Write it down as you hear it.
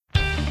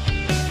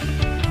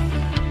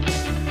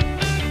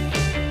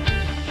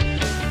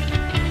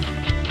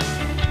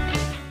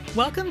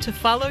Welcome to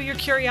Follow Your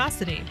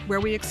Curiosity, where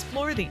we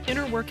explore the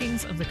inner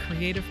workings of the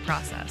creative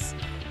process.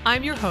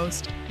 I'm your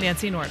host,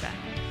 Nancy Norbeck.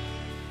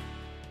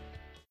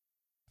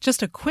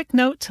 Just a quick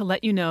note to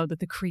let you know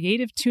that the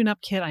Creative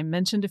Tune-Up Kit I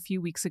mentioned a few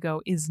weeks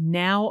ago is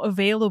now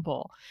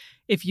available.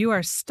 If you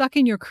are stuck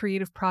in your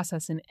creative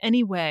process in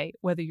any way,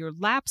 whether you're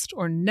lapsed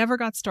or never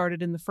got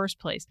started in the first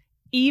place,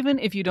 even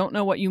if you don't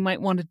know what you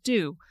might want to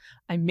do,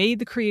 I made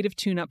the Creative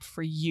Tune-Up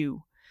for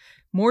you.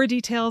 More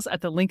details at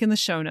the link in the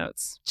show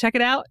notes. Check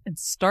it out and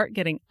start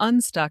getting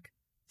unstuck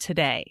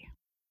today.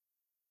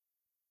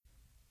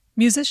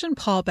 Musician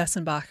Paul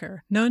Bessenbacher,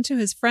 known to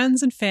his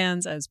friends and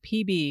fans as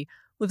PB,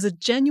 lives a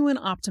genuine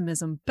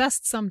optimism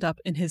best summed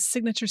up in his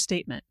signature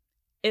statement,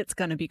 "It's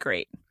gonna be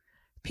great."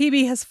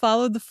 PB has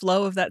followed the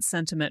flow of that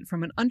sentiment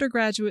from an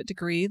undergraduate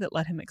degree that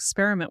let him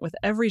experiment with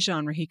every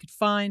genre he could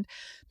find,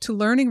 to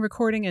learning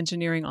recording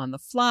engineering on the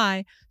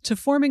fly, to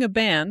forming a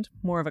band,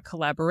 more of a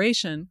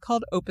collaboration,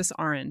 called Opus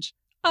Orange.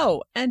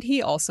 Oh, and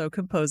he also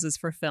composes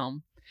for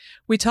film.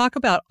 We talk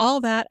about all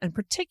that and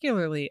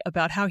particularly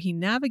about how he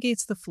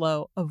navigates the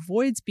flow,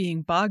 avoids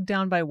being bogged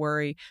down by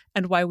worry,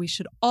 and why we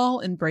should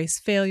all embrace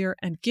failure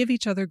and give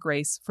each other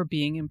grace for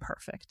being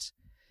imperfect.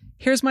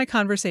 Here's my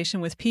conversation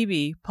with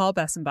PB, Paul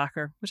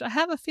Bessenbacher, which I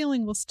have a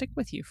feeling will stick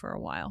with you for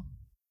a while.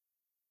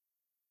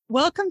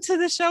 Welcome to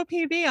the show,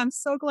 PB. I'm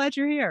so glad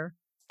you're here.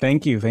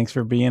 Thank you. Thanks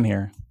for being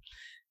here.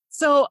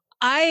 So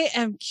I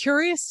am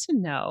curious to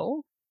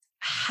know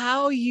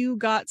how you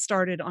got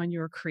started on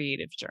your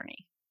creative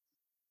journey.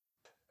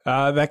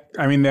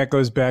 That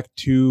goes back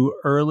to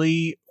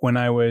early when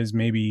I was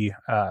maybe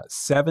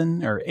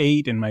 7 or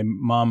 8, and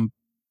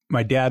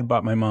my dad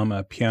bought my mom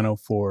a piano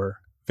for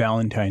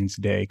Valentine's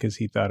Day because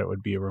he thought it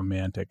would be a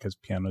romantic, because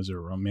pianos are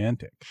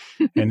romantic,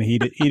 and he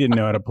didn't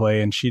know how to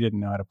play and she didn't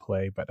know how to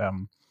play, but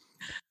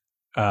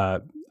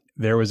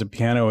there was a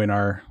piano in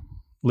our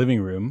living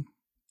room,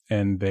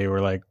 and they were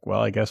like,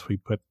 well, I guess we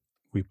put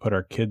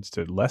our kids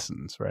to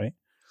lessons, right?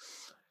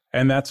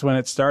 And that's when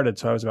it started.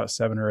 So I was about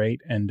 7 or 8,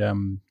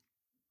 and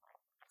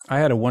I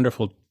had a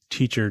wonderful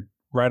teacher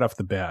right off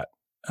the bat,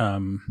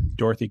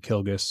 Dorothy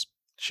Kilgus.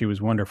 She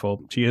was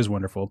wonderful. She is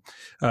wonderful.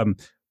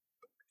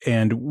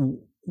 And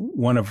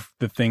one of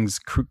the things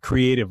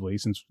creatively,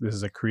 since this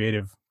is a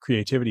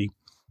creativity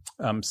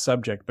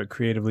subject, but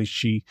creatively,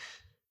 she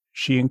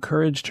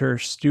encouraged her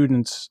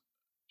students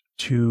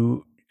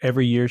to,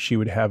 every year she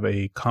would have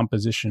a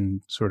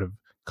composition sort of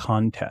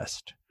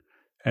contest.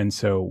 And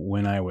so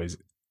when I was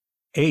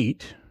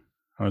 8,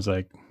 I was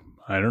like,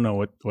 I don't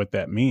know what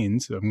that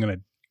means. I'm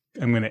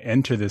gonna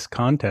enter this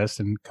contest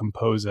and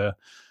compose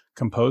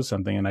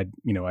something. And I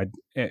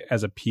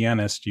as a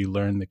pianist, you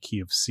learn the key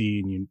of C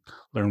and you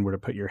learn where to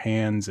put your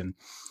hands. And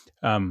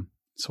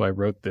so I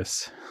wrote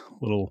this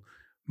little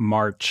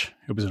march.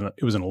 It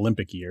was an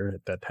Olympic year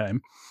at that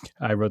time.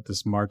 I wrote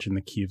this march in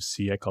the key of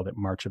C. I called it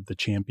March of the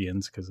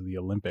Champions because of the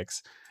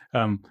Olympics.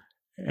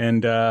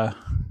 And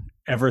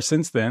ever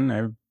since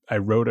then, I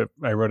wrote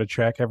a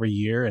track every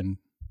year. And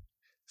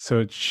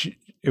so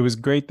it was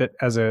great that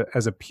as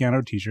a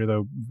piano teacher,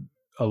 though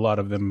a lot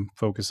of them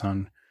focus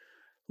on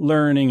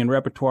learning and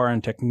repertoire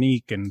and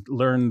technique and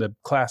learn the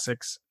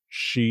classics,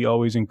 she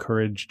always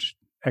encouraged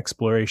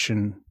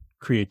exploration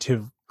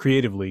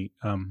creatively,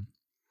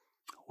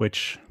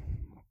 which,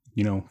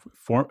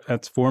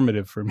 that's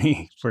formative for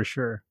me, for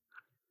sure.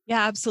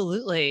 Yeah,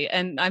 absolutely.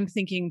 And I'm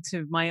thinking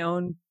to my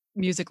own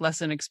music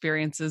lesson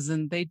experiences,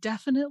 and they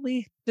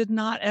definitely did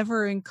not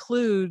ever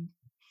include,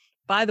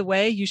 by the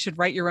way, you should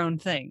write your own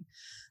thing.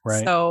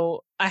 Right.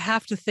 So I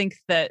have to think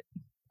that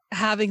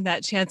having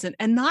that chance, and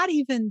not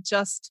even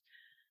just,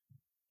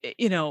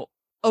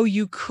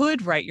 you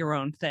could write your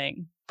own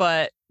thing,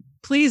 but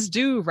please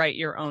do write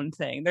your own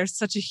thing. There's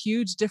such a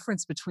huge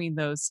difference between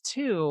those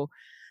two,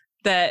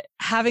 that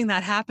having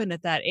that happen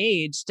at that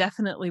age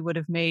definitely would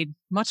have made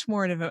much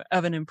more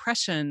of an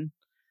impression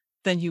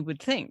than you would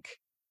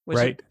think, which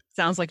right. It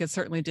sounds like it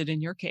certainly did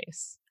in your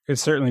case. It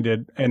certainly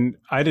did. And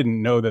I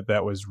didn't know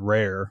that was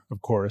rare,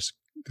 of course,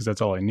 because that's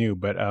all I knew.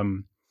 But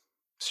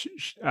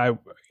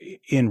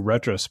in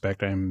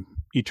retrospect, I'm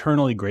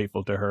eternally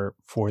grateful to her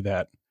for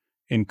that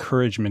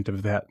encouragement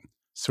of that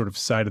sort of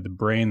side of the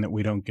brain that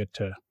we don't get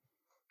to.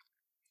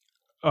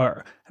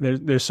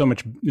 There's so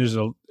much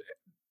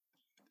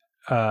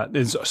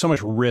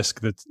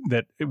risk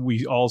that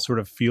we all sort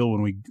of feel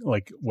when we,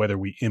 like, whether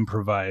we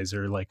improvise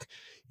or, like,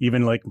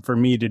 even like for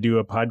me to do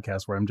a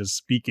podcast where I'm just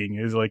speaking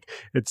is like,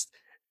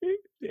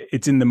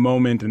 it's in the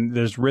moment and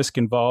there's risk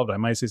involved. I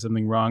might say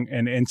something wrong.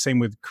 And same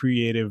with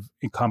creative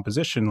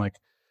composition, like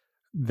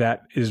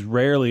that is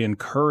rarely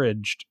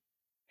encouraged,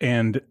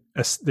 and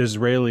there's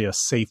rarely a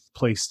safe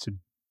place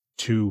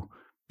to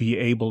be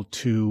able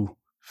to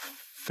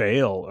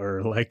fail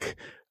or like,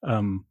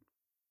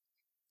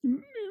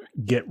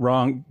 get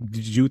wrong,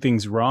 do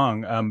things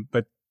wrong.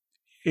 But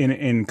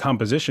in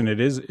composition, it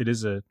is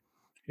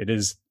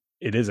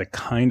a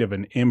kind of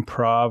an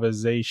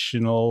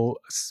improvisational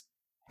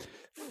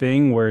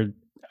thing where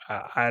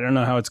I don't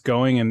know how it's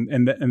going,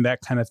 and that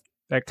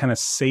kind of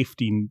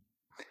safety.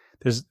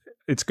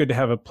 it's good to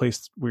have a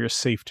place where you're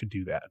safe to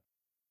do that.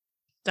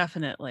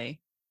 Definitely.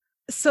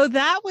 So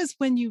that was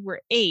when you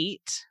were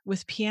 8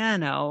 with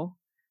piano,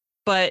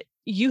 but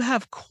you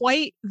have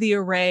quite the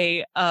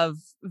array of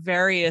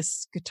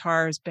various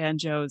guitars,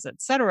 banjos,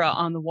 etc.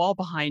 on the wall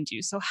behind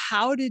you. So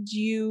how did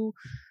you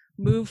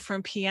move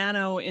from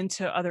piano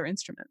into other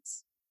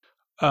instruments?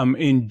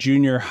 In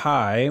junior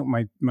high,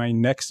 my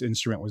next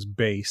instrument was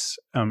bass.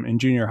 In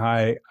junior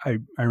high, I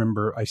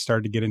remember I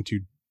started to get into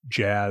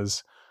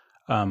jazz,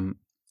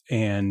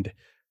 and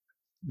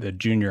the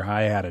junior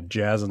high had a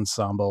jazz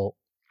ensemble.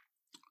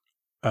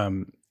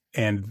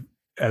 And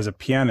as a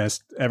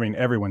pianist, I mean,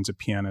 everyone's a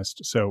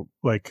pianist, so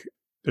like,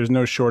 there's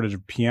no shortage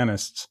of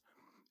pianists.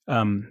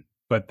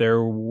 But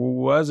there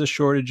was a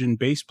shortage in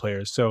bass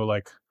players. So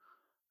like,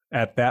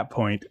 at that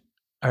point,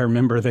 I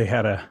remember they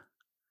had an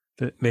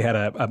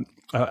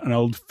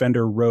old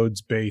Fender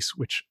Rhodes bass,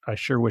 which I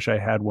sure wish I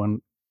had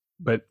one,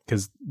 but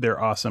because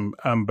they're awesome.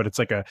 But it's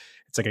like a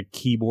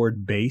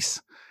keyboard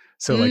bass.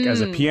 So like,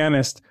 as a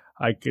pianist,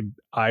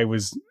 I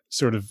was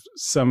sort of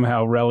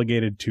somehow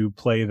relegated to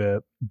play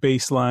the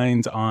bass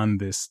lines on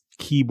this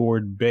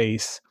keyboard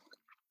bass.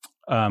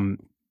 And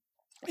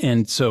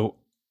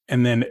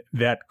then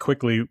that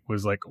quickly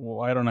was like, well,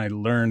 why don't I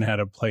learn how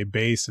to play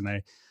bass? And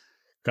I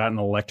got an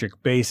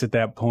electric bass at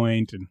that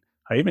point, and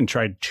I even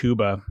tried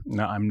tuba.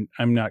 No, I'm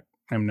not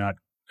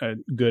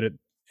good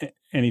at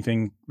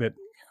anything that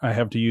I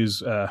have to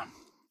use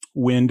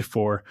wind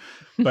for,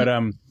 but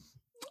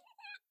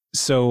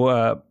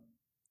so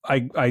I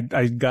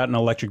got an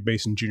electric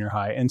bass in junior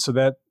high, and so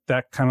that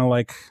kind of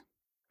like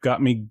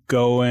got me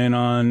going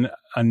on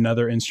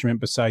another instrument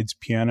besides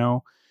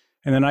piano.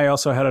 And then I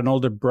also had an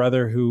older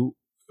brother who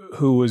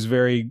was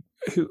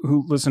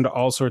who listened to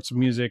all sorts of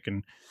music,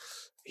 and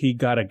he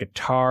got a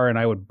guitar, and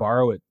I would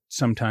borrow it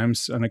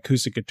sometimes, an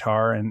acoustic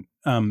guitar, and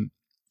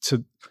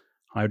so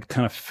I would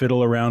kind of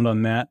fiddle around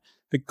on that.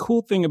 The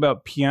cool thing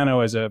about piano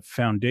as a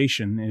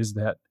foundation is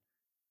that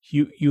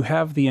you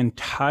have the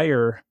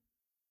entire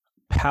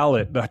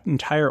palette, the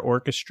entire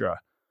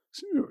orchestra,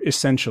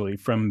 essentially,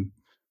 from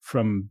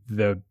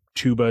the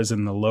tubas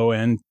and the low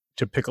end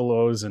to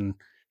piccolos and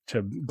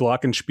to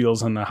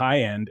glockenspiels on the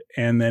high end,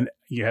 and then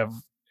you have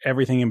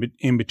everything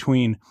in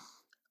between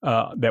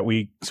that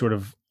we sort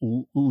of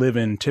live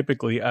in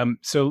typically.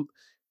 So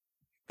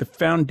the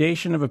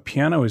foundation of a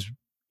piano is,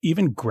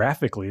 even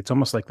graphically, it's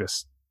almost like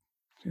this.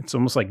 It's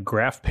almost like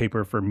graph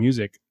paper for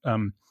music.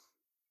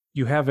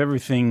 You have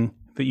everything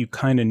that you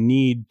kind of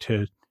need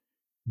to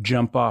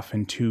jump off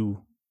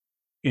into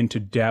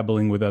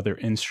dabbling with other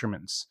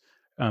instruments.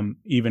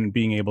 Even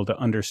being able to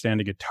understand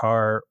a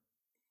guitar,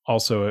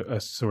 also a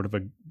sort of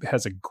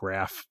has a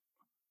graph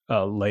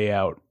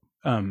layout.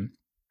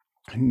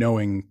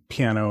 Knowing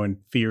piano and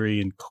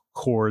theory and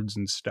chords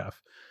and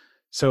stuff.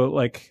 So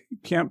like,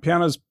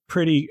 piano's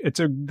it's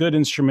a good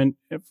instrument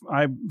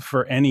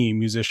for any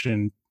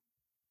musician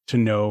to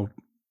know,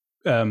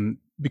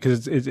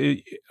 because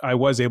I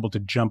was able to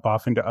jump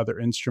off into other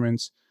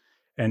instruments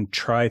and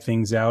try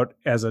things out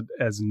I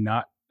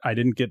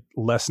didn't get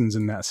lessons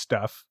in that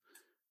stuff,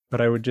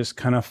 but I would just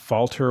kind of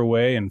falter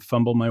away and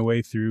fumble my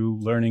way through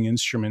learning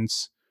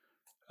instruments.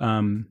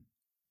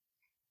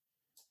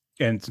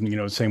 And,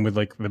 same with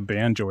like the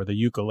banjo or the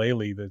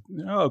ukulele,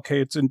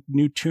 okay, it's a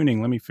new tuning,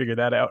 let me figure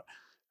that out.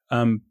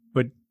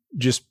 But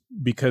just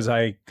because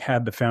I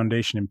had the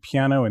foundation in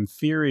piano and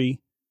theory,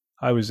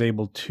 I was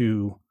able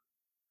to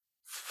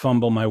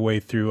fumble my way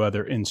through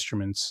other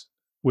instruments,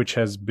 which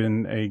has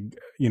been a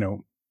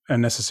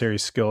necessary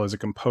skill as a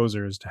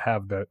composer, is to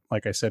have the,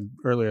 like I said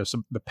earlier,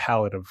 the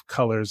palette of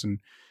colors and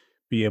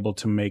be able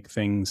to make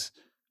things,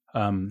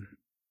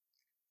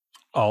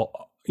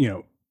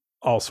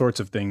 all sorts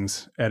of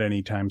things at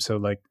any time. So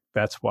like,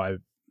 that's why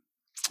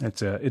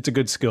it's a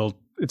good skill.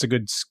 It's a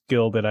good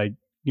skill that I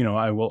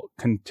will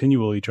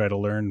continually try to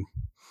learn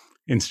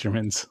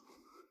instruments.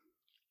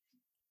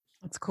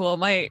 That's cool.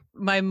 My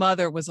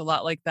mother was a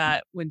lot like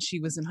that. When she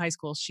was in high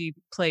school, she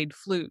played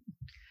flute,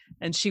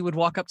 and she would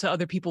walk up to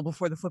other people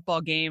before the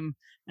football game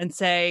and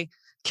say,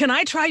 "Can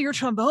I try your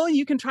trombone?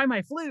 You can try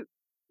my flute."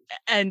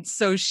 And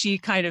so she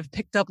kind of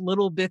picked up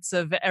little bits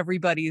of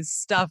everybody's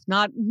stuff,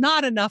 not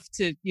enough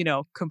to,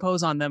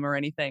 compose on them or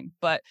anything,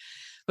 but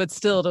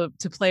still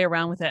to play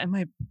around with it.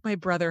 And my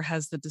brother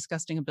has the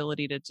disgusting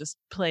ability to just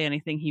play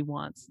anything he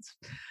wants.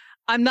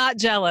 I'm not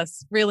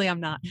jealous. Really,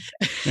 I'm not.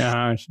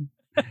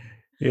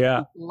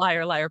 Yeah.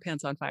 Liar,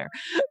 pants on fire.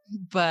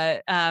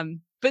 But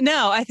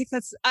no, I think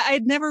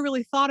I'd never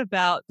really thought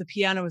about the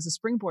piano as a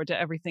springboard to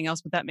everything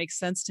else, but that makes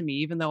sense to me.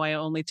 Even though I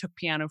only took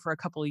piano for a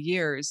couple of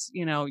years,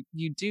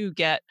 you do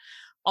get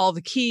all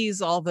the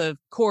keys, all the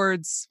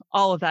chords,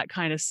 all of that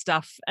kind of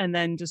stuff, and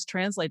then just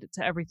translate it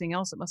to everything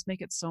else. It must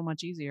make it so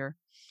much easier.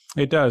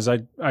 It does.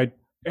 And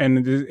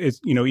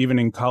it's, even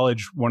in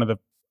college,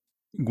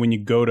 when you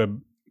go to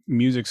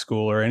music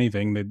school or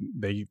anything,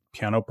 the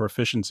piano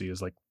proficiency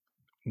is like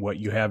what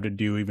you have to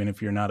do, even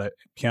if you're not a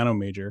piano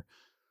major.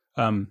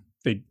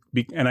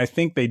 And I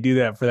think they do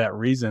that for that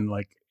reason.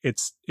 Like, it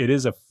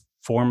is a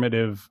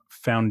formative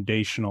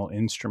foundational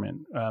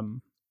instrument.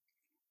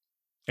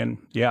 And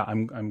yeah,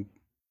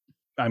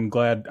 I'm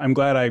glad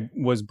I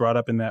was brought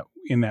up in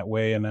that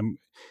way, and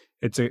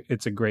it's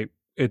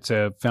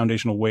a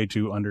foundational way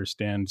to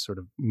understand sort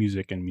of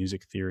music and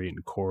music theory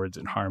and chords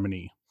and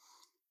harmony,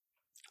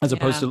 as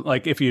opposed to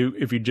like if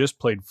you just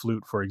played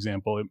flute, for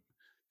example,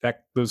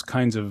 those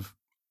kinds of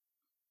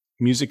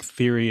music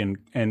theory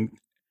and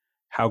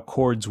how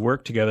chords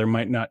work together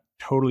might not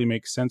totally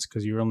make sense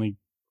because you're only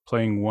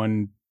playing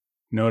one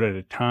note at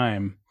a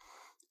time.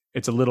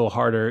 It's a little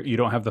harder. You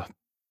don't have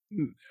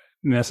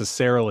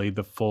necessarily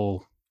the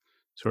full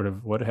sort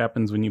of what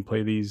happens when you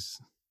play these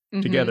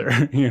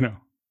together,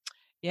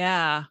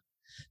 Yeah.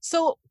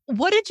 So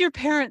what did your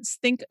parents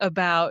think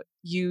about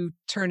you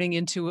turning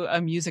into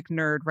a music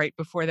nerd right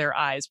before their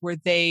eyes? Were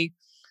they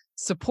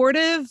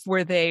supportive?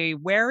 Were they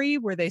wary?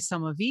 Were they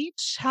some of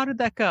each? How did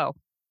that go?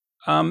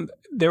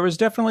 There was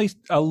definitely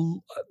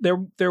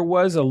there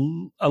was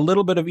a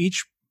little bit of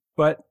each,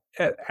 but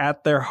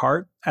at the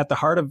heart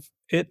of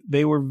it,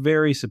 they were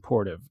very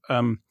supportive.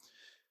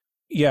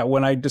 Yeah,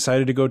 when I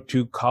decided to go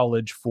to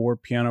college for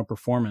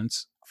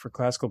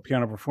classical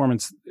piano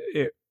performance,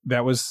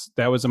 that was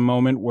a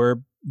moment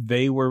where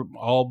they were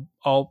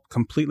all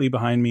completely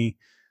behind me.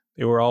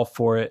 They were all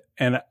for it,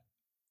 and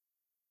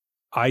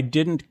I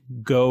didn't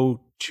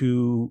go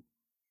to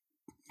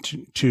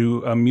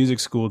a music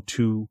school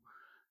to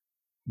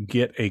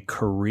get a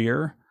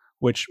career,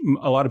 which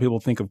a lot of people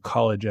think of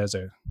college as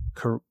a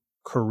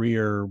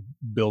career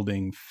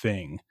building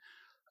thing.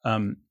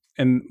 And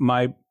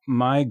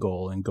my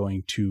goal in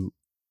going to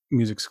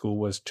music school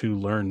was to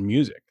learn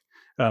music,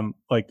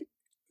 like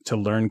to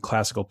learn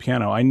classical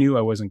piano. I knew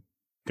I wasn't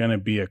going to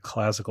be a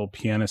classical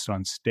pianist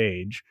on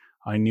stage.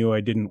 I knew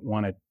I didn't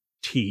want to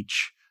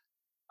teach.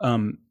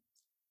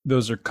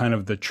 Those are kind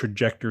of the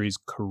trajectories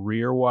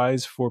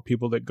career-wise for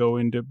people that go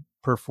into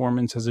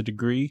performance as a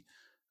degree.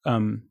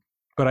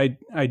 But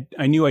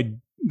I knew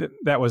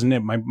that wasn't it.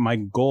 My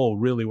goal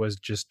really was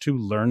just to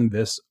learn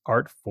this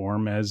art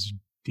form as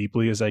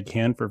deeply as I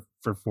can for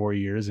 4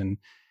 years, and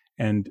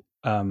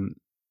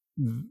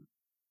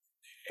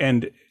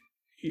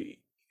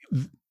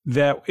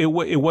that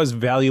it was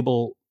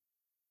valuable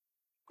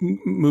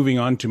moving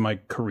on to my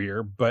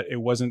career, but it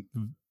wasn't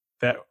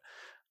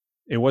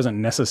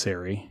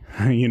necessary,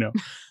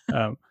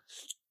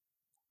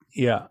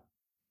 yeah.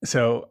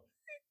 So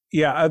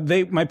yeah,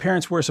 my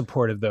parents were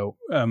supportive though.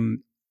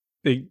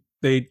 They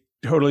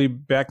totally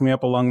backed me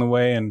up along the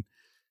way, and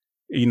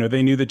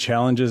they knew the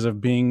challenges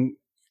of being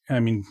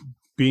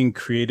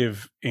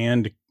creative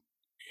and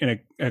in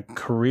a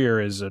career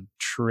is a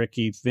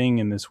tricky thing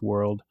in this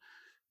world.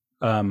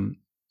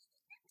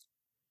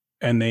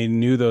 And they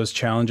knew those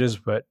challenges,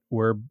 but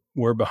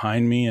were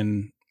behind me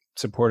and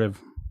supportive,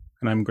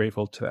 and I'm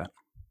grateful to that.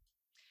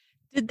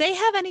 Did they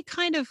have any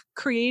kind of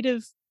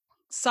creative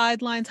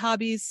sidelines,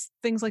 hobbies,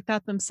 things like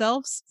that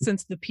themselves,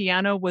 since the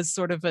piano was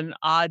sort of an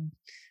odd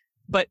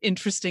but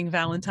interesting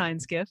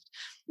Valentine's gift?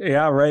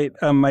 Yeah, right.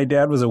 My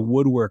dad was a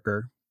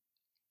woodworker,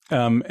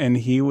 and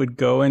he would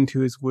go into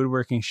his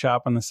woodworking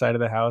shop on the side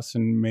of the house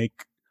and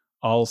make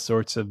all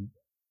sorts of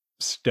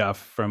stuff,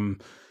 from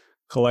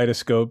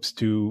kaleidoscopes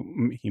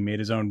to he made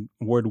his own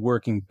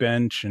woodworking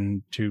bench,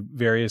 and to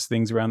various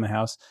things around the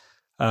house.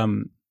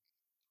 And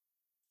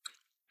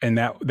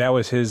that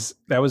was his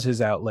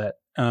outlet.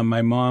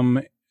 My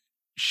mom,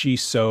 she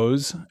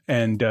sews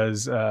and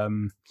does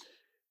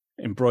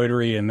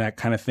embroidery and that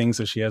kind of thing.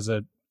 So she has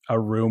a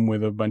room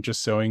with a bunch of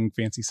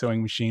fancy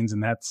sewing machines,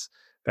 and that's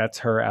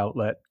her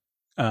outlet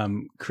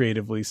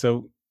creatively.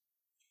 So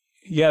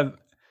yeah,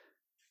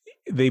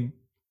 they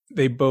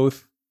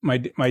both. My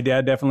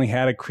dad definitely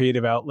had a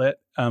creative outlet.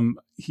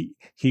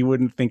 He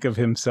wouldn't think of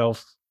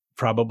himself,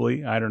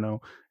 probably, I don't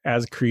know,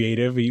 as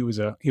creative. He was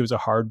a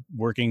hard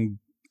working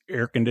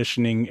air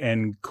conditioning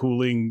and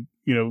cooling,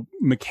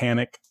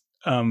 mechanic.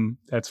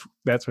 That's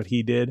what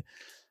he did.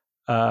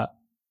 But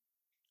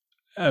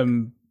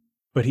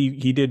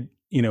he did,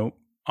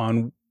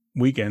 on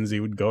weekends he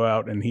would go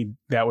out and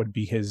that would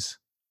be his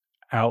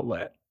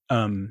outlet.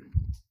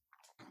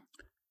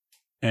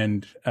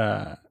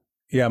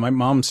 Yeah, my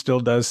mom still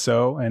does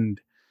so,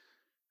 and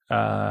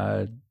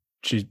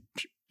she's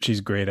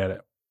great at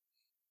it,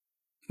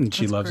 and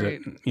she loves it.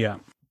 Yeah.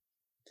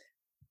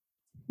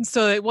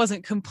 So it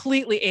wasn't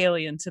completely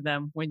alien to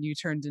them when you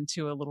turned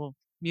into a little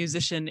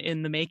musician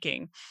in the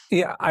making.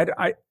 Yeah,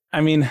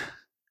 I mean,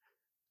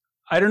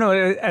 I don't know.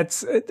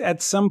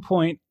 At some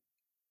point,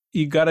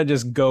 you got to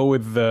just go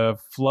with the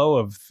flow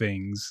of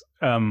things.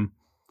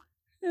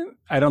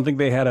 I don't think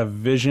they had a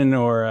vision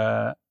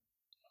or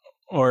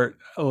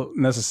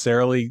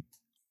necessarily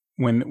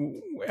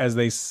as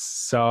they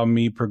saw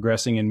me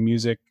progressing in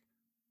music,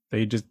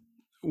 they just,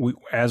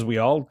 as we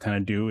all kind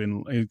of do,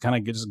 and kind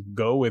of just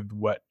go with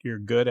what you're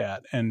good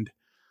at. And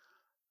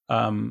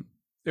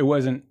it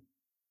wasn't,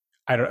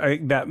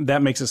 that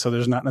makes it so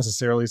there's not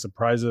necessarily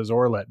surprises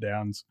or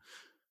letdowns.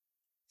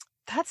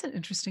 That's an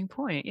interesting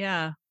point.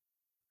 Yeah.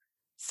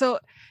 So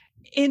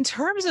in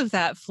terms of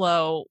that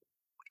flow,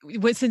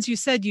 since you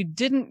said you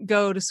didn't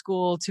go to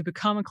school to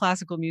become a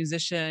classical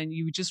musician,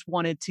 you just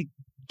wanted to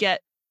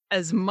get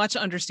as much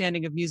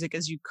understanding of music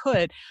as you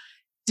could.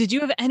 Did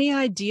you have any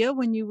idea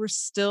when you were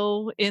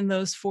still in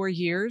those 4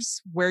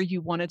 years where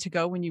you wanted to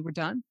go when you were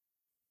done?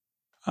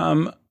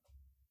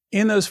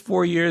 In those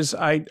 4 years,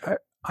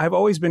 I've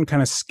always been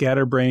kind of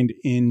scatterbrained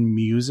in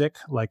music.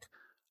 Like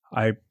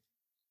I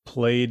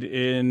played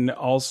in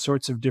all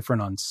sorts of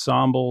different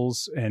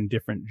ensembles and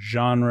different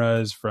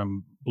genres,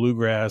 from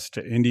bluegrass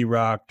to indie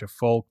rock to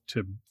folk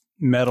to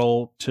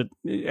metal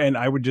and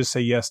I would just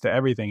say yes to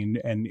everything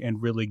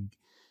and really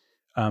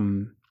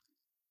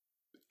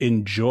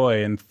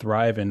enjoy and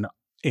thrive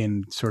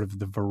in sort of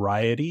the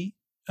variety.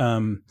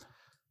 And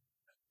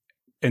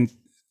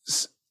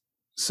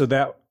so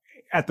that,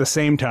 at the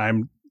same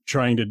time,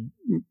 trying to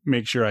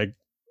make sure I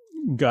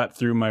got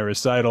through my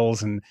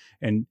recitals and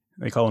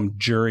they call them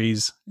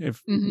juries,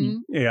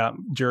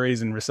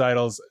 juries and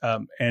recitals,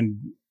 and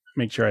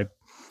make sure I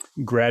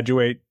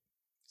graduate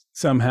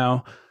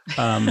somehow.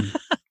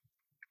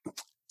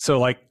 So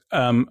like,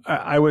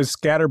 I was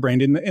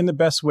scatterbrained in the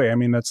best way. I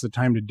mean, that's the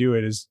time to do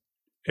it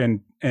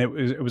and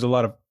it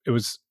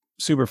was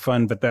super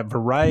fun, but that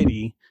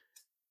variety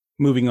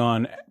moving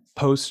on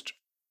post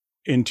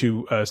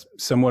into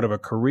somewhat of a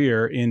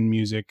career in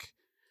music,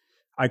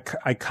 I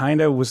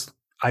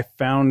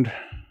found,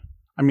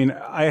 I mean,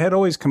 I had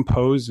always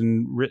composed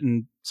and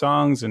written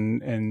songs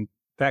and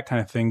that kind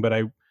of thing, but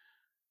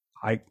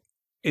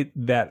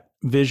that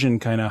vision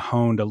kind of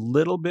honed a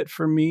little bit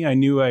for me. I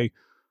knew I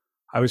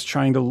was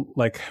trying to,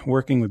 like,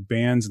 working with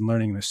bands and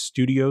learning the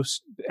studio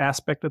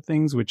aspect of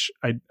things, which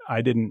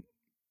I didn't,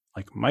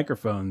 like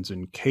microphones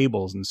and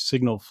cables and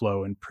signal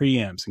flow and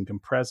preamps and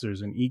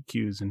compressors and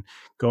EQs and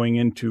going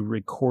into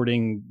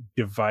recording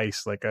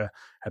device. Like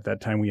at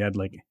that time we had,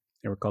 like,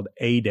 they were called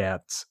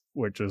ADATs,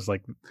 which was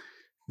like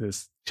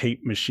this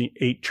tape machine,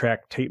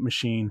 8-track tape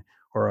machine,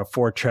 or a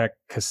 4-track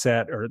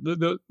cassette, or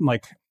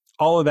like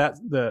all of that,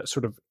 the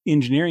sort of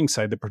engineering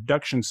side, the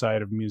production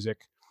side of music,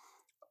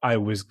 I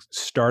was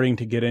starting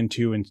to get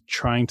into and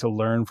trying to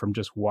learn from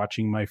just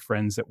watching my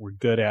friends that were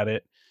good at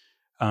it.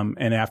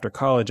 And after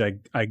college, I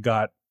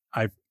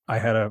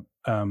had a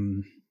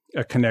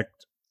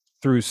connect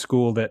through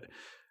school that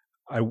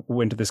I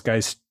went to this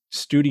guy's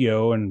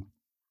studio and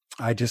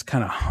I just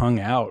kind of hung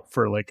out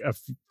for like a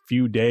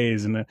few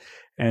days,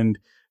 and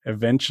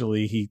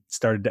eventually he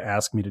started to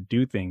ask me to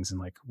do things and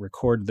like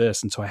record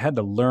this. And so I had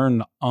to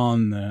learn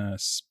on the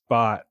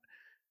spot.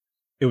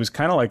 It was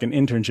kind of like an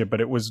internship,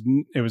 but it was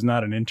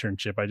not an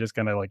internship. I just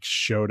kind of like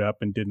showed up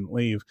and didn't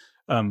leave,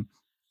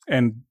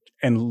 and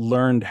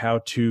learned how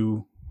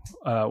to,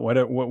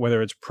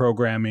 whether it's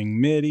programming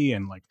MIDI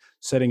and like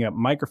setting up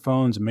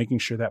microphones and making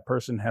sure that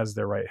person has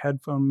their right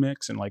headphone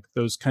mix, and like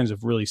those kinds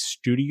of really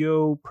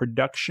studio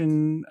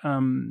production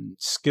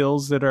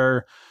skills that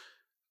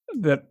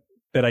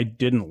I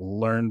didn't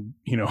learn,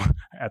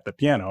 at the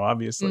piano,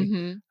 obviously.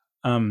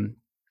 Mm-hmm.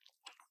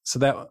 So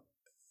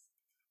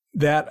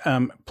that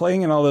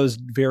playing in all those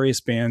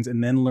various bands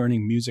and then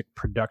learning music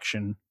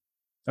production,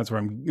 that's where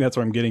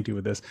I'm getting to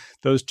with this.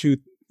 Those two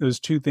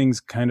things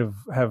kind of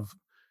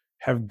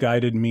have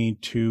guided me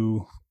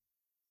to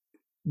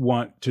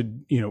want to,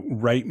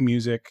 write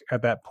music.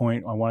 At that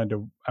point, I wanted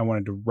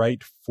to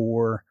write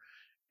for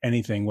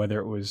anything, whether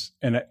it was,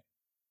 and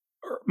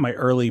my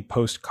early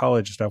post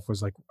college stuff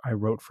was like, I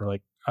wrote for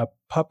like a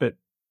puppet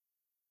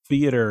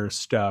theater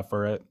stuff,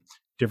 or at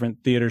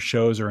different theater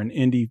shows, or an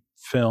indie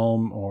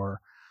film, or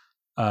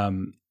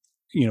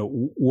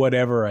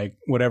whatever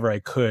I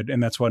could.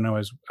 And that's when I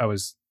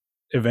was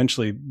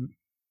eventually,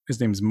 his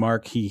name's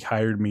Mark, he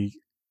hired me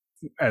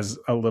as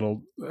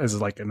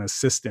like an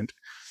assistant.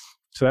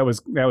 So that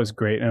was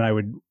great. And I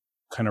would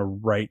kind of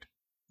write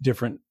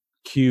different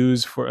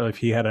cues for, if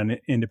he had an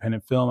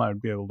independent film, I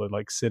would be able to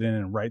like sit in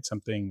and write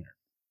something.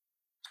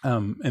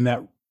 And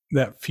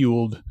that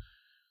fueled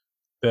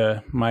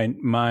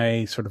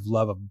my sort of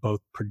love of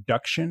both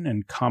production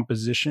and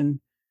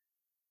composition,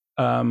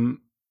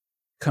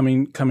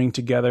 coming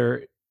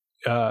together,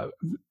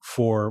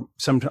 for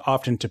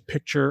often to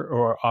picture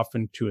or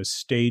often to a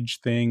stage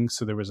thing.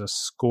 So there was a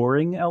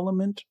scoring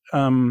element.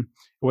 It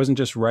wasn't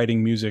just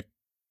writing music.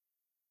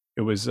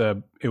 It was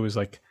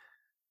like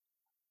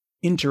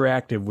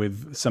interactive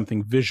with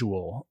something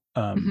visual,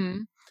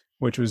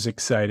 which was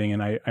exciting.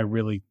 And I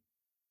really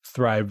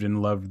thrived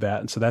and loved that.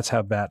 And so that's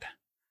how that,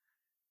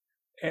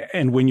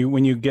 and when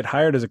you get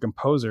hired as a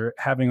composer,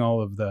 having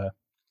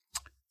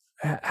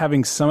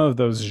some of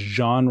those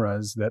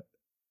genres that,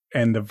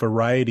 and the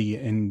variety,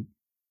 and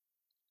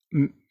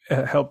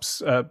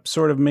helps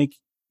sort of make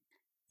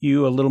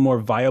you a little more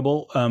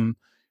viable.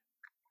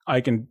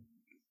 I can,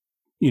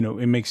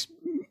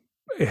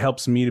 it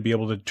helps me to be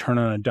able to turn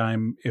on a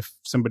dime. If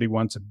somebody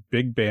wants a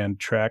big band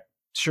track,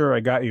 sure, I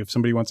got you. If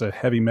somebody wants a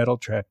heavy metal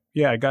track,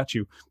 yeah, I got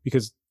you,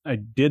 because I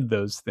did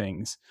those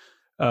things.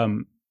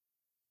 And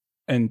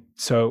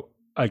so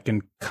I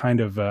can kind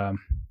of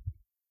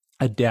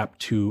adapt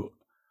to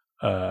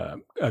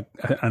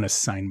an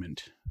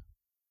assignment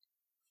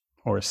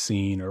or a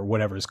scene or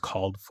whatever is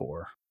called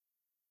for.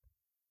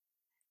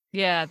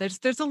 Yeah,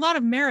 there's a lot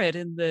of merit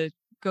in the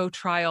go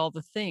try all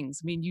the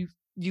things. I mean,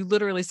 you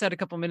literally said a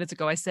couple minutes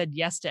ago, I said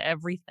yes to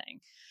everything,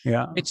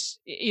 Yeah. which,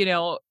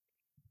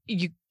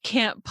 you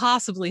can't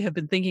possibly have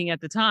been thinking at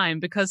the time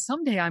because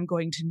someday I'm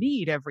going to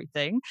need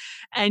everything.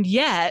 And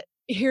yet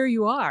here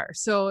you are.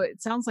 So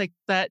it sounds like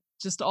that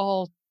just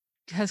all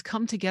has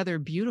come together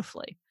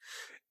beautifully.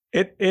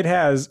 It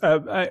has,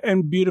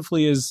 and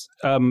beautifully is.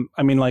 I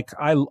mean, like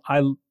I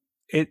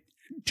it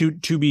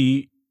to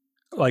be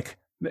like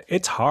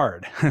it's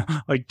hard.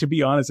 Like to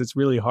be honest, it's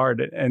really hard,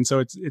 and so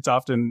it's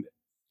often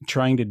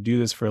trying to do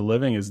this for a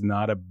living is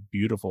not a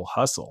beautiful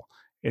hustle.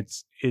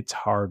 It's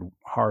hard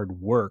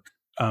work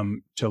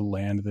to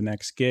land the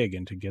next gig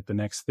and to get the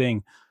next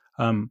thing.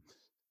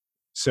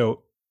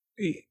 So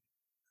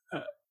uh,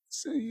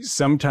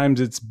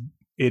 sometimes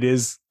it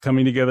is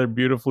coming together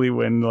beautifully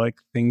when like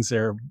things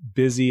are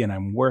busy and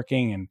I'm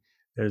working and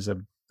there's a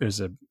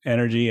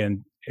energy,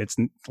 and it's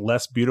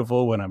less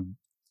beautiful when I'm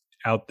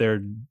out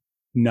there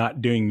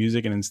not doing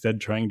music and instead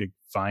trying to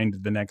find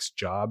the next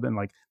job. And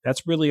like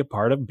that's really a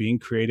part of being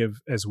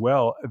creative as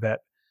well, that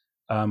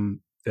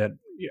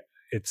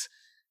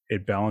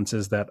it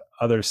balances that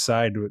other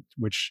side,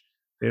 which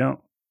they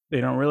don't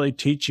really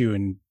teach you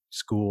in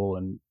school.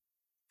 And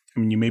I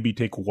mean, you maybe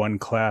take one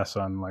class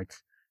on like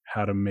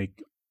how to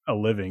make a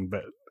living,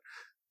 but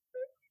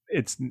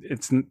it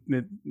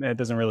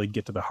doesn't really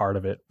get to the heart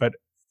of it. But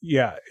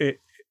yeah,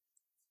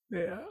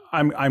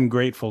 I'm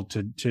grateful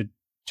to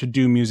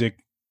do music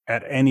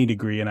at any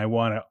degree, and I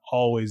want to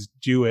always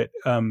do it.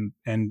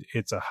 And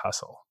it's a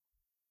hustle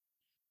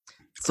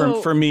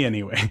for me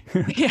anyway.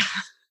 Yeah.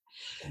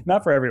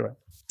 Not for everyone.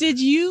 Did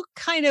you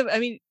kind of, I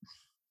mean,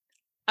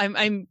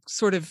 I'm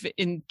sort of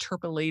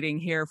interpolating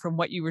here from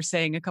what you were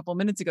saying a couple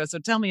minutes ago, so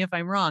tell me if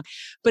I'm wrong.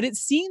 But it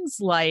seems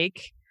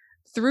like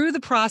through the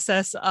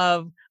process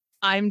of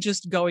I'm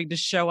just going to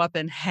show up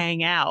and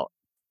hang out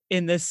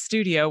in this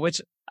studio,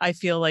 which I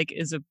feel like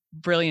is a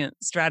brilliant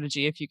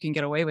strategy if you can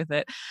get away with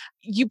it,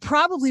 you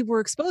probably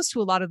were exposed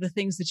to a lot of the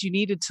things that you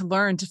needed to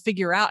learn to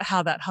figure out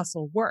how that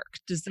hustle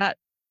worked. Does that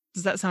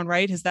sound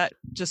right? Has that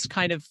just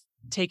kind of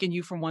taken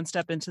you from one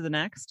step into the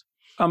next?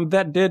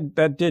 That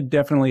did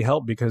definitely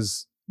help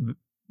because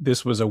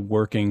this was a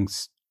working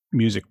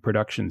music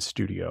production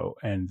studio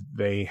and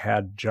they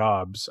had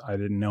jobs. I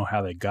didn't know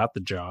how they got the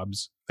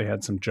jobs. They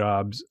had some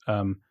jobs.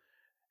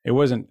 It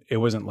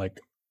wasn't like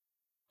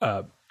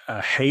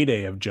a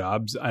heyday of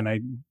jobs, and I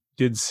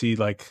did see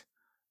like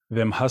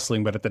them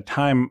hustling, but at the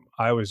time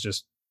I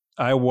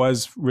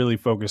was really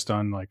focused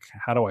on like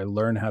how do I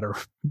learn how to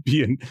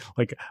be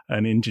like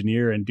an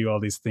engineer and do all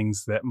these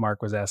things that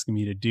Mark was asking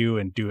me to do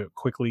and do it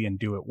quickly and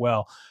do it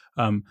well.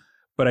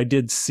 But I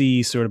did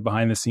see sort of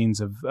behind the scenes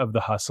of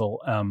the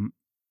hustle,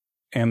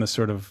 and the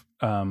sort of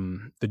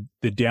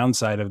the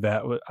downside of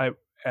that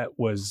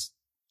was,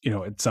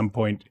 at some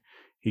point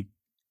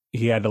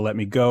he had to let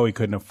me go. He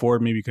couldn't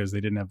afford me because they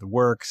didn't have the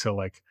work. So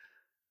like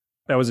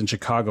that was in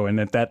Chicago, and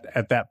at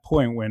that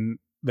point when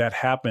that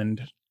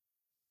happened,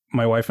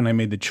 my wife and I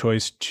made the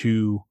choice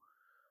to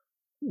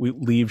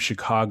leave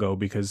Chicago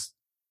because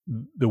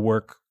the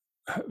work,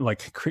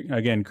 like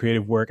again,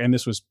 creative work, and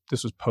this was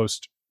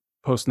post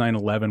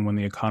 9/11 when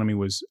the economy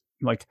was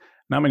like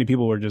not many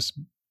people were just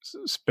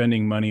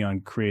spending money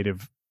on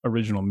creative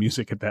original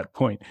music at that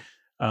point,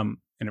 and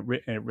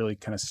it really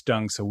kind of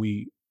stung. So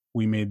we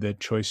made the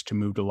choice to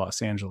move to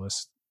Los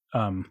Angeles,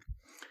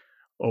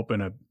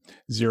 open a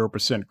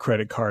 0%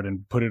 credit card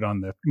and put it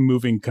on the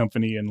moving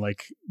company and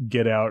like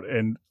get out.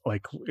 And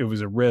like it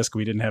was a risk.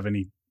 We didn't have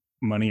any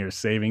money or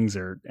savings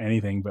or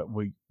anything, but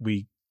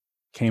we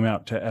came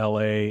out to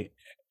LA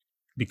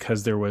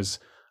because there was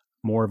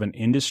more of an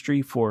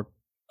industry for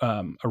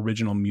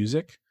original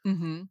music.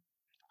 Mm-hmm.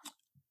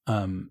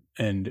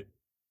 And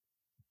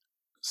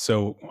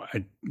so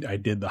I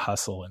did the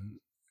hustle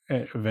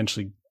and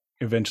eventually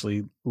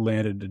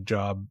landed a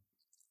job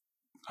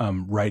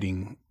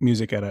writing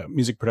music at a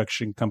music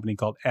production company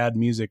called Ad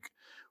Music,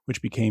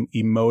 which became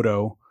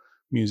Emoto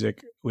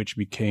Music, which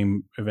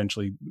became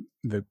eventually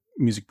the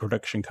music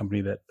production company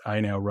that I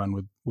now run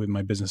with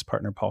my business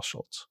partner, Paul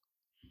Schultz.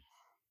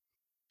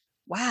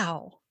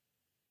 Wow.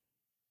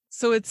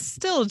 So it's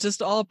still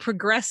just all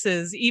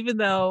progresses, even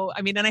though,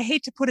 I mean, and I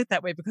hate to put it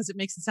that way because it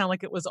makes it sound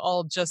like it was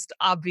all just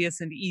obvious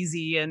and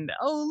easy and,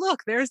 oh, look,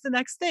 there's the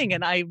next thing.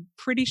 And I'm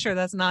pretty sure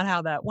that's not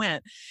how that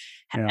went.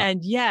 Yeah.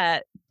 And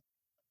yet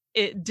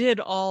it did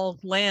all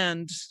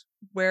land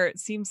where it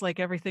seems like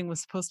everything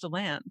was supposed to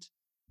land.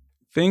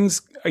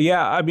 Things,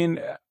 yeah. I mean,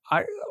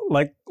 I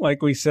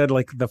like we said,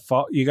 like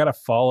you got to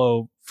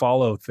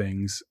follow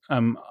things.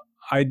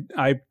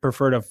 I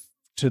prefer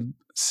to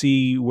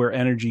see where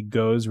energy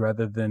goes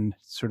rather than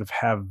sort of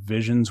have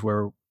visions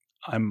where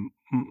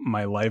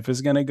my life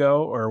is going to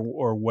go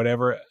or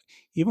whatever.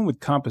 Even with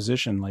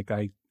composition, like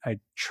I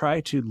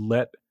try to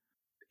let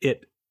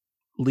it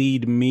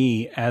lead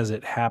me as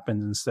it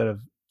happens instead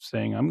of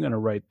saying I'm going to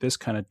write this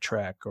kind of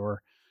track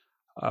or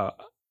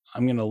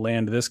I'm going to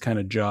land this kind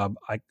of job.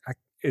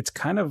 It's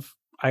kind of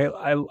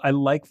I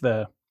like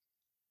the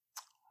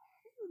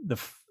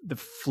the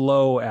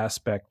flow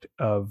aspect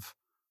of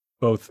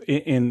both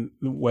in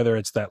whether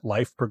it's that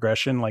life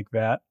progression like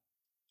that,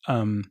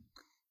 and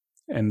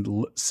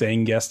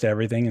saying yes to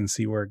everything and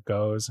see where it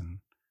goes and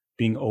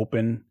being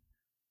open.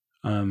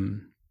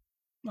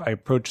 I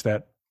approach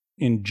that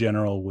in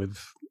general with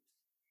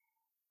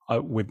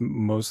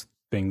most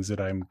things that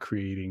I'm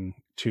creating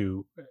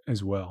too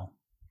as well.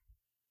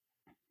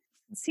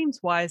 It seems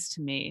wise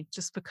to me,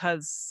 just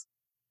because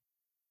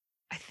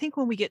I think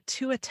when we get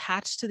too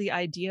attached to the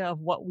idea of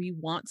what we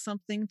want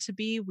something to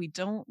be, we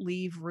don't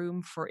leave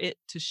room for it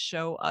to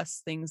show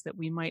us things that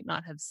we might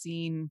not have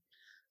seen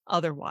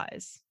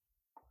otherwise.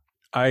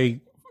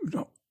 I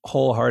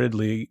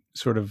wholeheartedly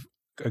sort of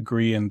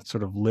agree and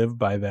sort of live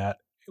by that,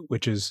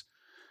 which is,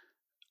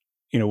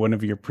 one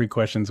of your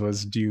pre-questions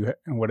was,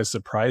 what has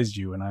surprised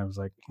you? And I was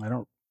like,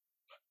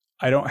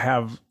 I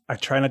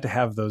try not to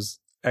have those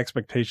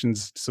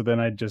expectations, so then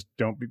I just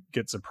don't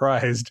get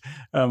surprised.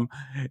 And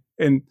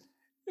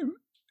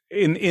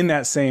in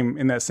that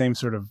same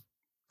sort of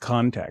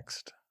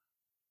context,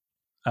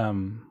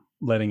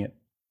 letting it,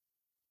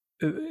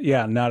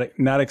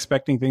 not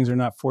expecting things or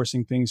not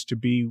forcing things to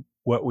be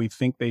what we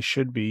think they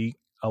should be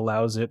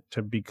allows it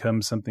to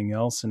become something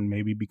else and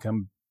maybe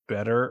become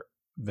better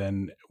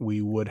than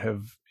we would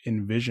have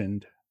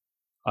envisioned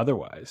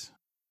otherwise.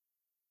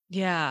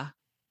 Yeah.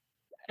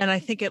 And I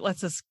think it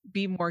lets us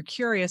be more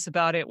curious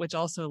about it, which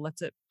also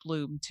lets it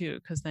bloom too,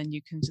 because then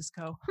you can just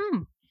go,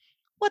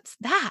 what's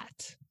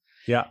that?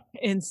 Yeah.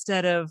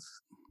 Instead of,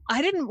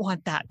 I didn't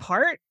want that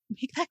part.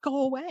 Make that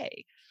go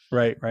away.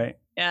 Right.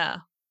 Yeah.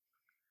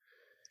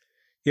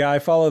 Yeah, I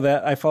follow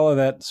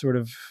that sort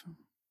of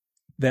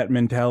that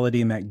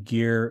mentality and that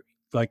gear,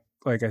 like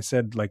I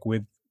said, like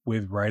with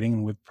writing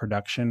and with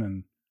production,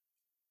 and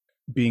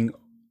being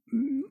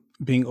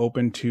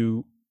open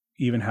to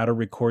even how to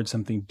record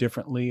something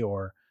differently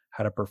or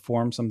how to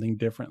perform something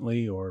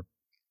differently, or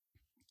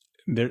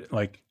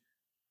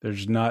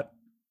there's not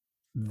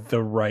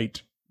the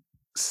right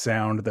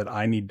sound that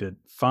I need to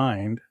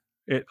find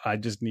it. I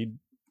just need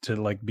to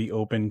like be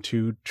open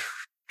to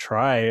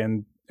try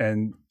and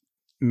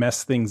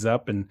mess things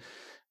up and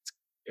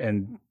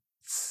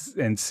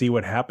see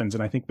what happens.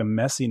 And I think the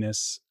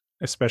messiness,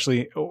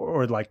 especially,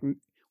 or like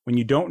when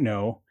you don't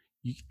know,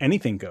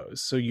 anything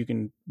goes. So you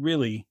can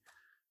really,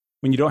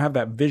 when you don't have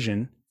that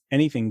vision,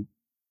 anything,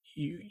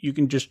 you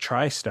can just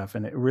try stuff,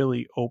 and it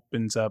really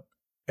opens up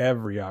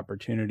every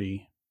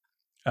opportunity.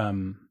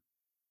 And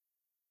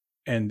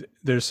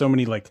there's so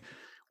many, like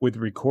with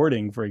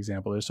recording, for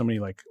example, there's so many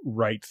like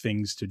right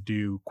things to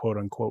do, quote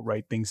unquote,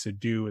 right things to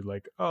do, with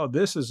like, oh,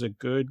 this is a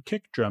good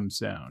kick drum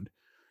sound.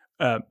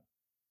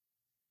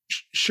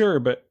 Sure,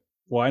 but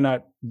why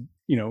not,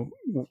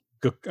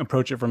 go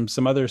approach it from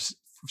some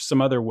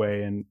other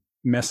way and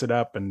mess it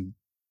up? And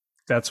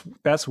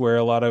that's where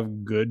a lot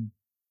of good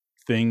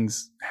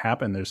things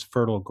happen. There's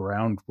fertile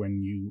ground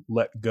when you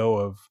let go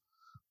of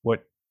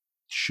what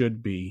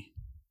should be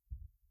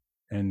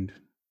and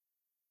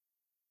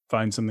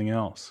find something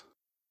else.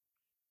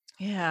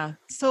 Yeah.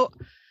 So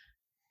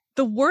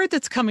the word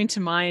that's coming to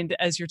mind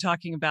as you're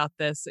talking about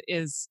this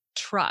is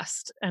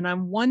trust. And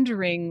I'm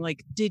wondering,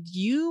 like, did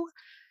you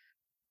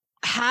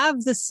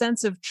have the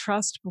sense of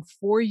trust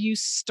before you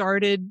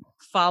started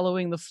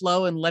following the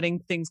flow and letting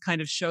things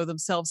kind of show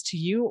themselves to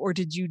you? Or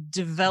did you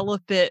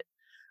develop it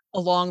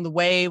along the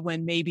way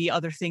when maybe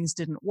other things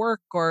didn't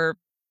work? Or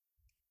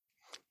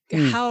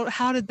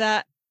how did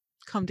that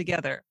come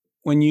together?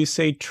 When you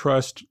say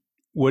trust,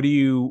 what are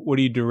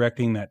you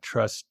directing that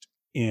trust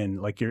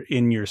in? Like, you're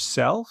in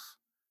yourself,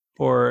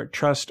 or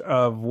trust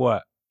of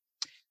what?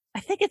 I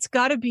think it's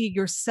got to be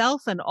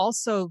yourself, and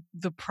also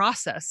the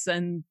process,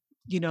 and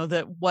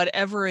that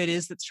whatever it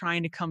is that's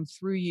trying to come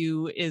through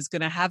you is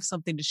going to have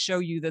something to show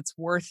you that's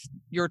worth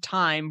your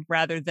time,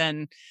 rather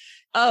than,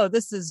 oh,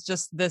 this is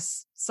just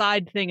this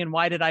side thing, and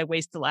why did I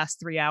waste the last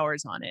 3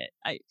 hours on it?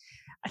 I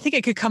think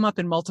it could come up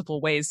in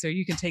multiple ways, so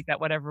you can take that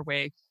whatever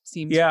way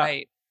seems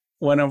right.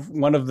 One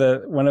of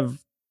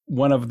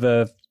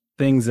the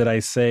things that I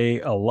say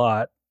a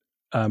lot,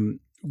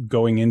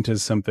 going into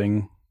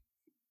something,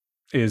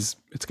 is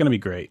it's going to be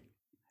great.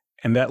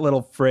 And that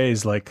little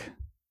phrase, like,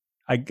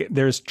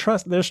 there's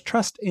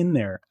trust in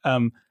there.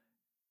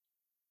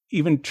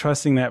 Even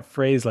trusting that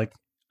phrase, like,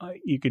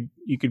 you could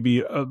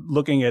be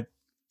looking at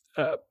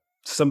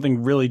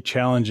something really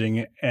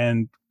challenging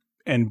and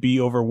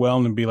be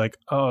overwhelmed and be like,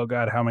 oh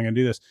God, how am I going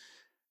to do this?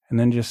 And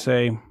then just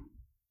say,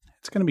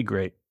 it's going to be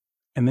great.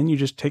 And then you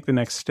just take the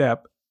next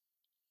step,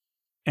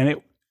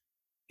 and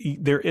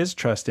there is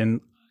trust in,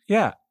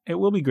 it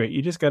will be great.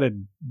 You just got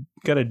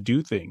to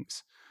do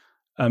things.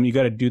 You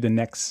got to do the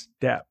next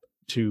step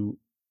to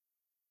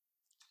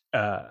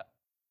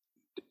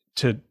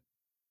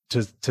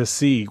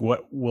see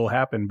what will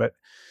happen. But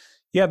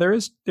yeah, there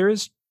is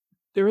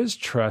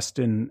trust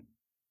in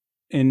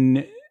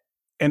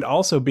and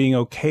also being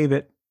okay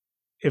that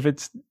if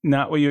it's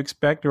not what you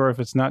expect, or if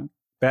it's not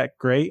that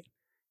great,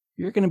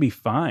 you're going to be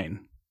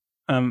fine.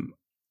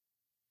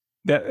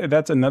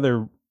 That's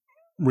another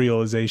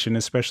realization,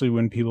 especially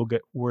when people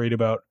get worried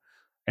about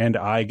and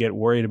I get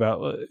worried about,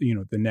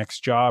 the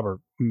next job or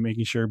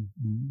making sure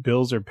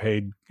bills are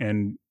paid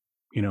and,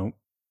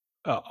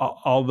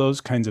 all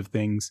those kinds of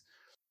things,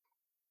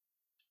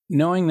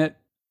 knowing that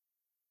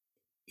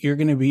you're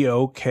going to be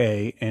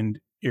okay and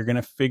you're going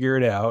to figure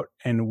it out,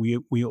 and we're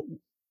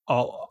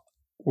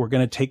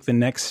going to take the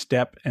next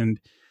step, and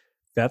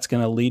that's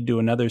going to lead to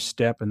another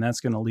step, and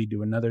that's going to lead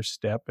to another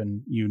step,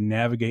 and you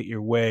navigate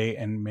your way,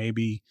 and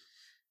maybe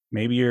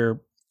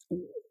you're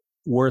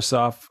worse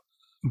off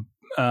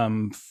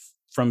from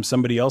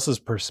somebody else's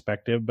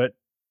perspective, but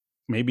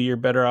maybe you're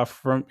better off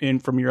from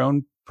your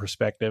own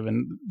perspective,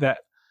 and that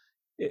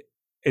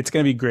it's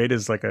going to be great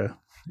as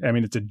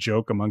it's a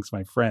joke amongst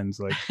my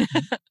friends,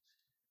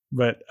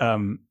 but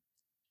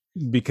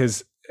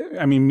because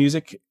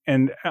music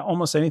and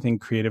almost anything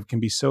creative can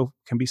be so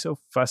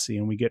fussy,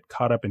 and we get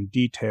caught up in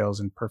details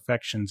and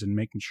perfections and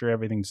making sure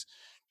everything's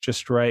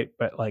just right,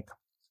 but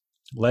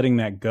letting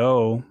that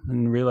go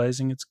and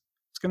realizing it's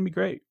going to be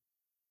great.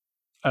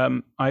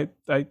 That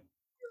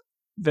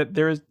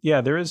there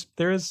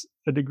is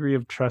a degree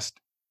of trust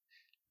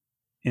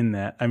in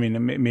that.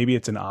 Maybe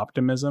it's an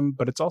optimism,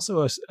 but it's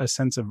also a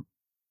sense of,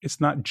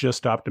 it's not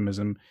just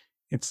optimism.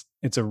 It's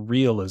a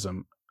realism.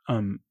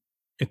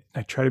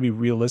 I try to be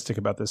realistic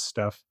about this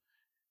stuff,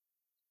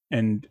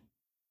 and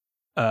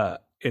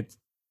it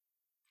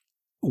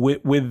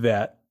with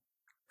that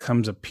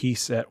comes a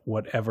peace at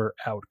whatever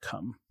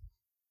outcome.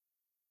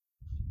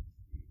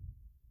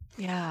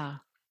 Yeah.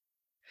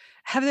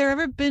 Have there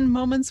ever been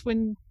moments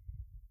when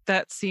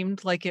that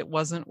seemed like it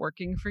wasn't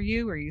working for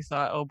you, or you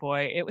thought, oh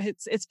boy,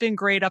 it's been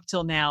great up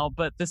till now,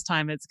 but this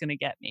time it's going to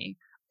get me?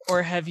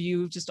 Or have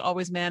you just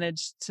always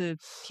managed to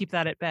keep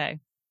that at bay?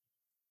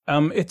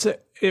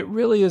 It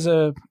really is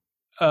a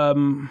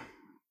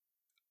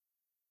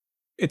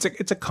it's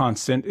a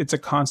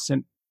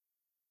constant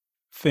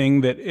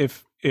thing that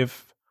if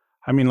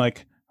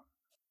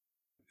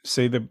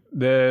say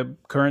the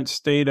current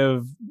state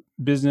of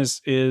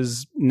business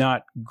is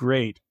not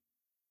great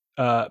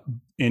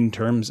in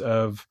terms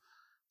of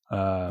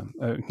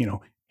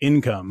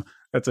income.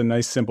 That's a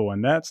nice simple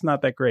one. That's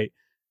not that great,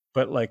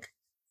 but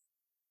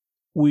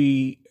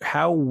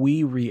how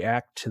we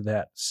react to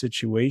that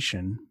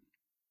situation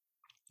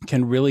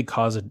can really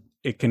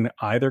it can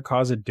either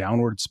cause a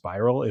downward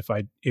spiral if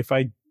I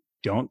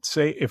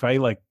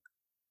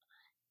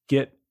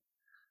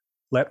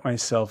let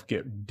myself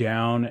get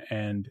down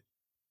and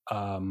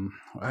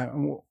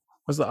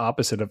what's the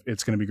opposite of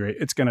it's going to be great?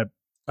 It's going to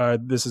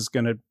this is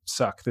going to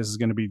suck. This is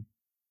going to be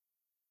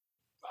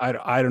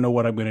I don't know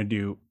what I'm going to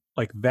do.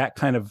 That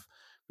kind of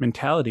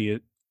mentality,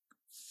 it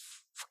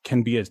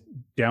can be a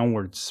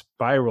downward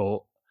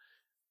spiral,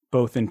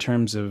 both in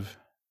terms of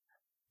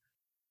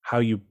how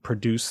you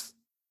produce,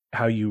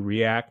 how you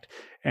react,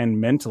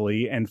 and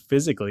mentally and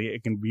physically.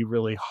 It can be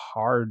really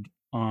hard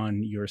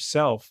on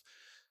yourself.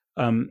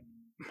 I'm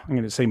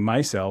going to say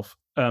myself.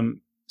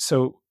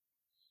 So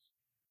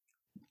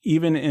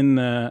even in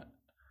the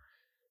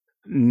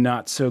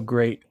not so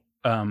great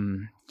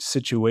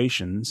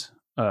situations,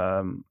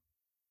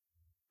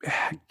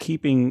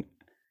 keeping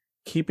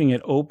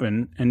it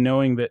open and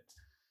knowing that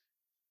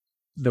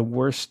the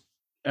worst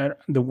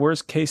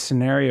case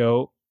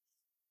scenario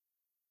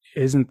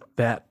isn't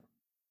that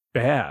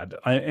bad,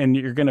 and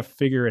you're going to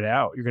figure it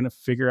out. You're going to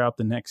figure out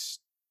the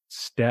next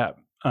step.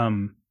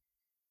 So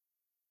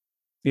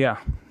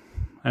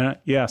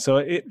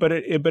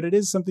it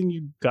is something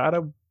you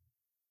gotta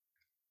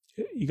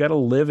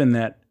live in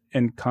that,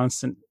 and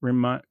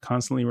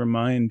constantly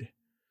remind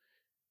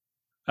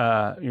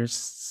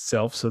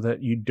yourself so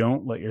that you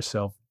don't let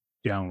yourself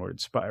downward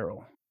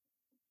spiral.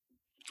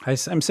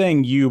 I'm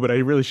saying you, but I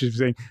really should be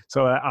saying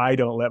so that I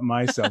don't let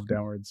myself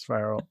downward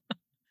spiral.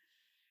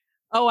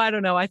 Oh, I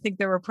don't know. I think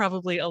there are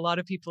probably a lot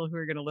of people who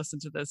are going to listen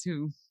to this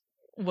who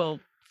will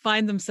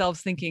find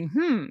themselves thinking,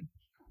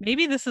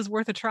 maybe this is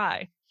worth a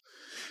try.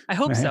 I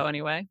hope so,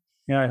 anyway.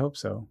 Yeah, I hope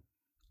so.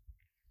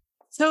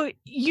 So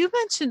you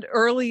mentioned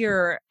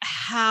earlier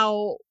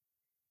how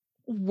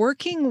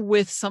working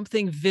with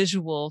something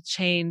visual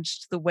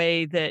changed the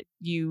way that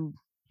you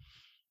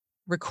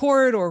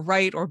record or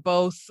write or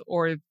both,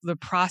 or the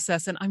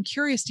process. And I'm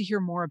curious to hear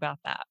more about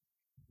that.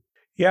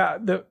 Yeah,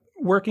 the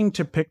working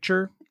to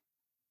picture,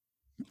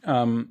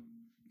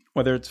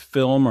 whether it's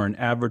film or an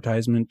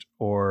advertisement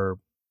or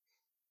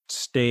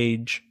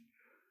stage,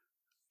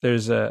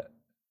 there's a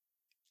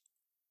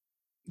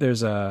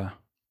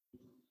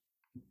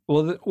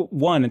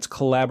one, it's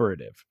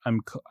collaborative.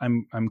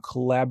 I'm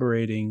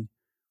collaborating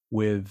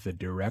with the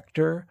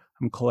director.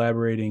 I'm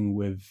collaborating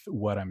with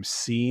what I'm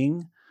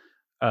seeing,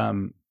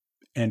 and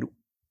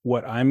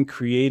what I'm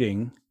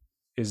creating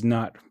is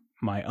not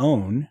my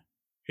own.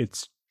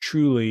 It's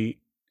truly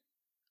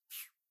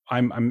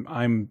I'm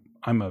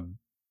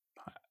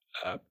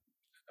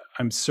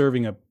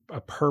serving a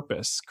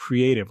purpose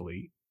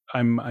creatively.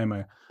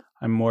 I'm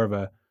more of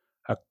a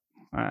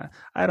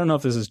I don't know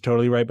if this is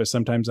totally right, but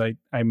sometimes I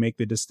make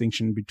the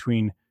distinction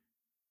between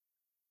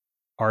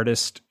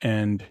artist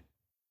and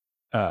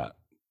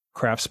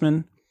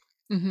craftsman.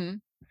 Mm-hmm.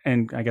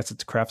 and I guess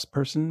it's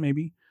craftsperson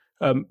maybe,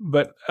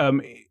 but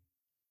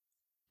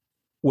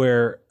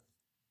where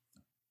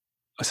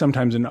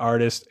sometimes an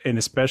artist, and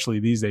especially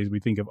these days, we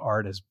think of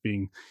art as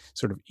being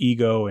sort of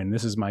ego, and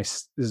this is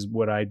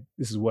what I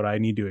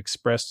need to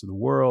express to the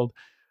world.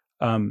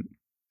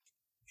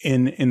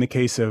 In the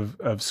case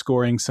of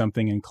scoring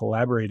something and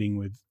collaborating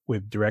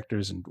with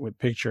directors and with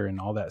picture and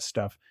all that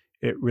stuff,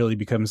 it really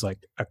becomes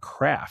like a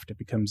craft. It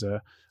becomes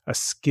a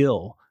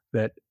skill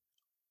that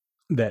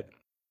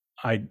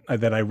I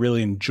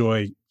really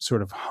enjoy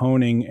sort of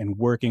honing and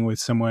working with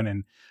someone,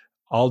 and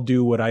I'll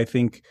do what I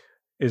think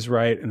is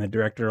right, and the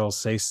director will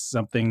say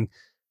something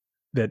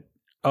that,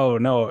 oh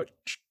no,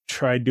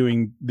 try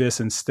doing this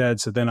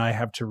instead. So then I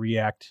have to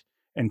react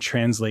and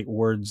translate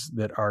words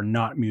that are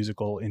not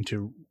musical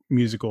into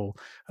musical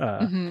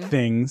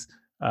things.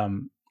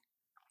 And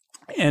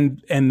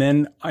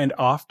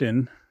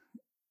often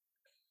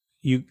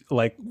you,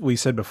 like we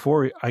said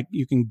before,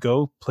 you can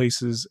go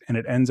places and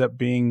it ends up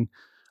being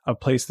a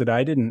place that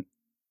I didn't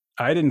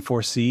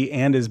foresee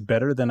and is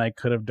better than I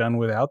could have done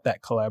without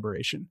that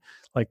collaboration.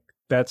 Like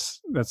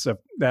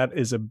that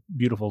is a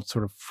beautiful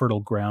sort of fertile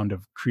ground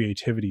of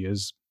creativity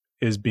is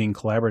being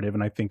collaborative.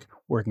 And I think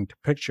working to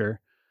picture,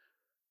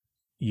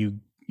 you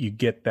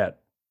get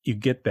that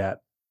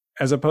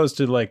as opposed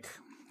to, like,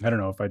 I don't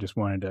know, if I just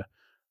wanted to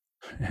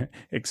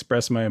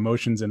express my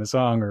emotions in a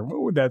song,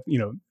 or that,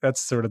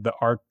 that's sort of the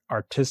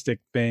artistic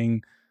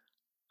thing,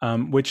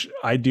 which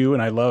I do,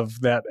 and I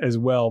love that as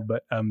well.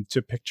 But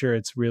to picture,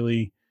 it's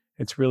really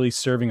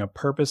serving a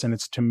purpose, and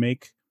it's to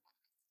make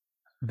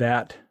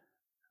that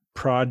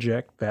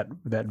project,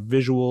 that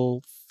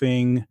visual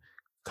thing,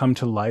 come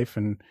to life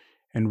and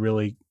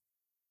really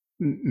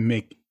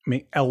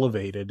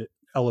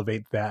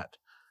elevate that.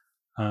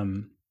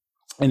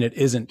 And it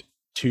isn't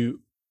to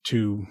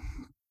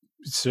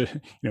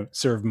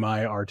serve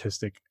my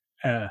artistic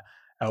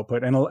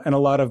output, and a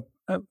lot of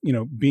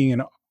being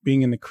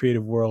in the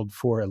creative world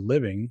for a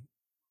living,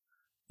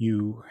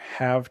 you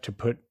have to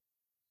put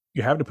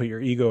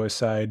your ego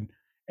aside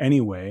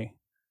anyway,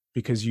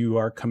 because you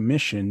are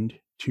commissioned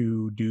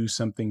to do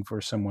something for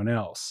someone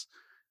else.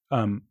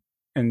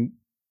 And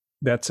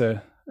that's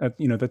a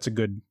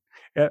good,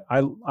 I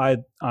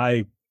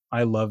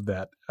love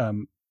that.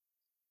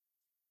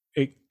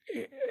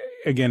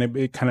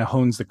 It kind of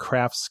hones the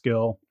craft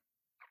skill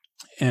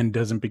and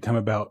doesn't become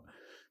about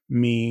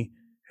me,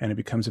 and it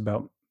becomes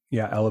about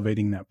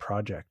elevating that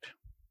project.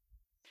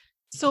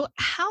 So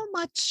how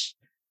much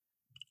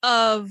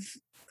of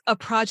a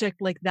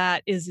project like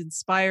that is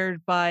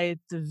inspired by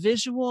the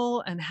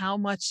visual, and how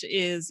much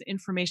is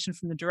information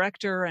from the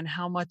director, and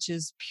how much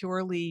is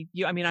purely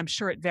you? I mean, I'm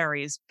sure it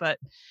varies, but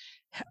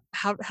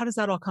how does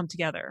that all come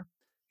together?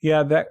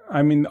 Yeah,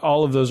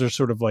 all of those are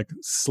sort of like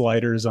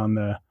sliders on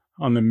the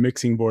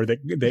mixing board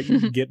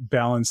that get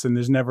balanced, and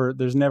there's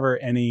never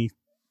any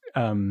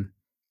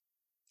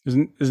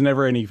there's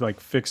never any like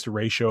fixed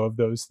ratio of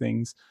those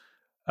things.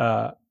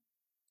 But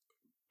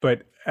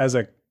as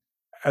a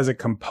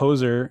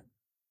composer,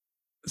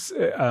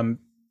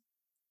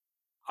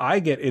 I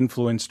get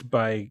influenced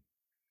by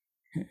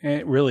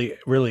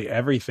really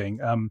everything.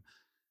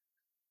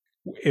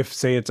 If,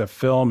 say, it's a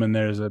film and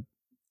there's a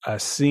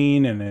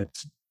scene and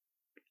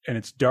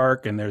it's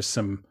dark and there's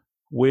some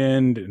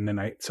wind, and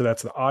then so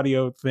that's the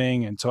audio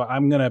thing, and so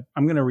I'm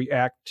gonna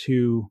react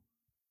to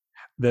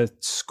the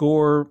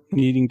score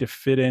needing to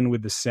fit in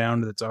with the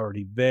sound that's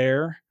already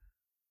there,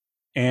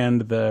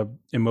 and the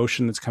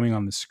emotion that's coming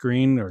on the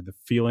screen, or the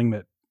feeling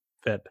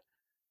that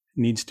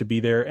needs to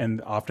be there.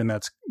 And often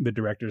that's the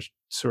director's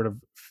sort of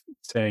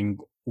saying,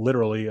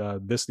 literally,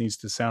 this needs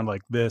to sound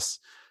like this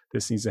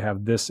needs to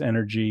have this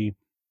energy,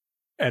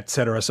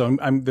 etc. So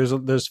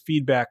there's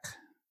feedback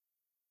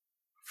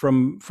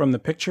from the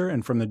picture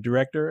and from the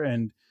director,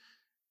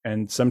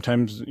 and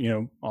sometimes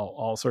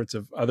all sorts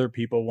of other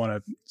people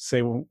want to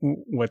say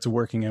what's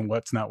working and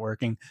what's not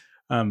working,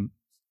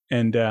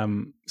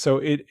 so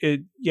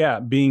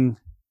being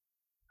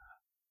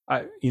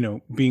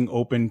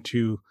open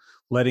to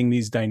letting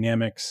these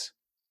dynamics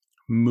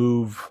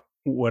move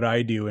what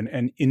I do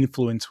and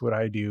influence what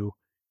I do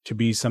to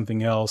be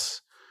something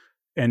else,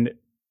 and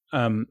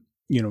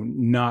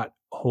not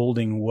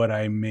holding what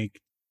I make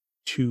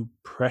too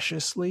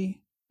preciously.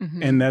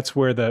 Mm-hmm. And that's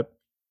where the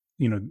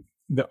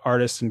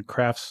artist and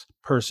crafts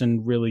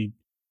person really,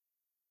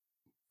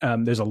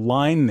 there's a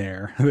line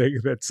there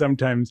that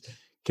sometimes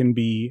can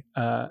be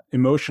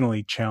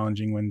emotionally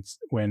challenging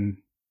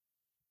when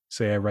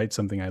say I write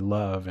something I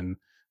love and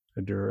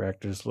the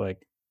director's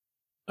like,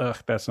 ugh,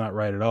 that's not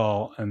right at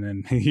all. And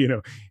then,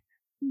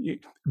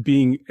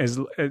 being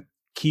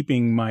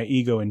keeping my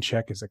ego in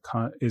check is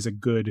a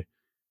good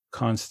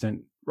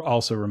constant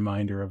also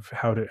reminder of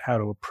how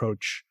to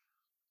approach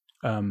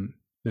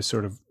this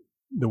sort of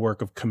the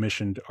work of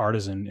commissioned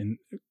artisan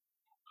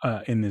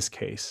in this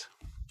case,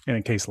 in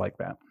a case like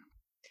that.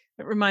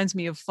 It reminds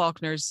me of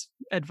Faulkner's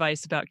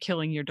advice about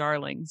killing your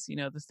darlings.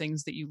 The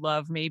things that you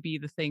love, maybe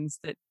the things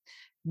that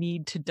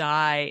need to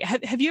die.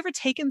 Have you ever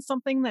taken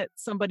something that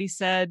somebody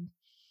said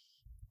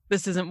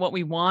this isn't what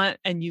we want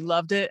and you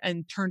loved it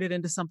and turned it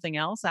into something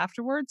else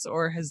afterwards?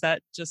 Or has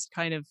that just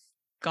kind of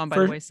gone by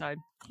the wayside?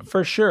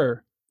 For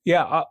sure.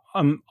 Yeah.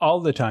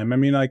 All the time. I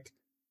mean, like,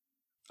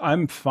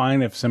 I'm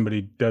fine if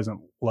somebody doesn't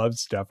love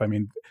stuff. I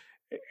mean,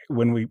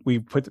 when we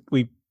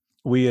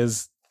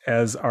as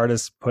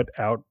artists put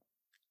out,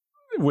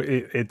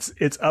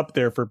 it's up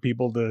there for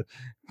people to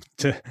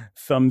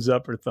thumbs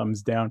up or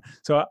thumbs down.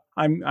 So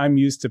I'm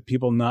used to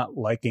people not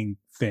liking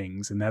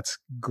things, and that's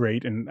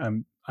great,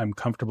 and I'm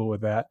comfortable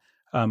with that.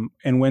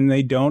 And when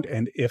they don't,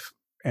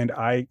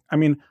 I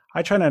mean,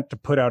 I try not to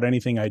put out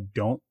anything I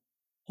don't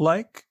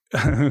like,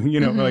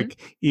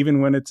 like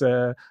even when it's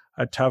a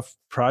tough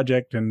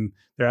project and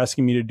they're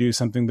asking me to do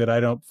something that I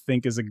don't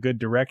think is a good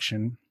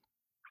direction.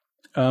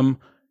 Trying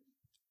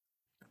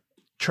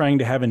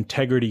to have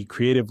integrity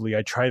creatively,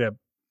 I try to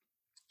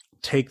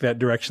take that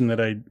direction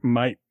that I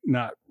might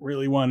not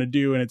really want to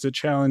do, and it's a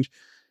challenge,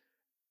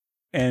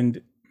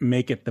 and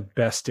make it the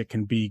best it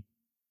can be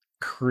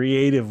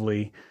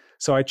creatively.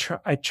 So I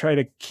try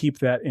to keep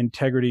that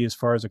integrity as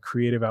far as a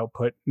creative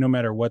output, no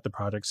matter what the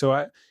project.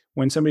 So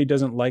when somebody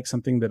doesn't like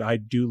something that I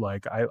do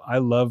like, I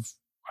love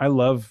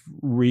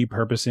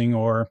repurposing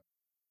or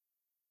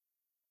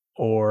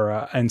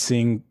and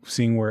seeing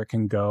where it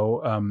can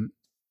go.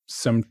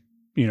 Sometimes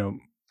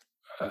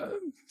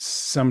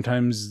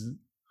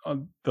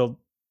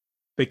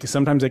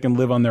sometimes they can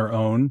live on their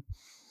own.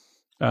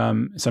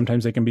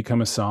 Sometimes they can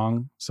become a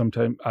song.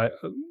 Sometimes I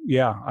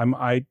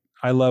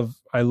love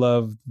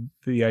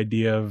the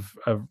idea of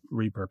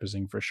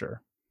repurposing for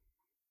sure.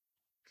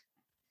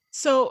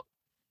 So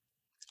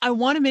I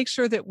want to make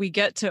sure that we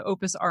get to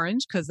Opus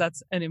Orange because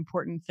that's an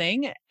important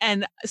thing.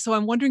 And so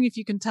I'm wondering if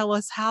you can tell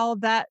us how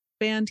that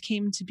band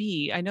came to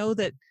be. I know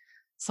that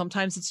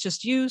sometimes it's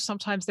just you,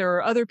 sometimes there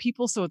are other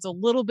people, so it's a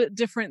little bit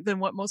different than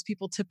what most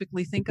people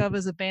typically think of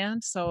as a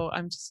band. So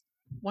I'm just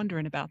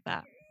wondering about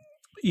that.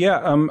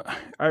 Yeah,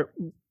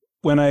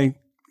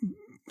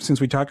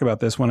 since we talked about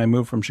this, when I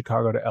moved from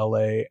Chicago to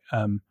LA,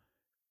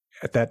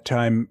 at that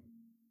time,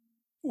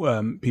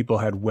 people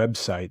had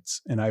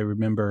websites, and I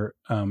remember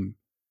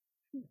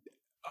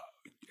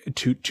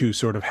to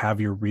sort of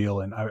have your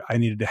reel, and I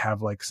needed to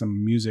have like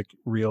some music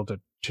reel to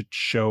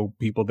show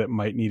people that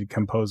might need a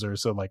composer.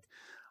 So like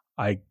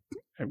I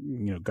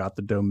got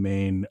the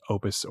domain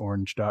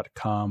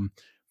opusorange.com,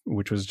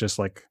 which was just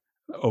like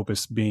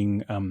Opus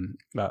being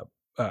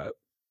a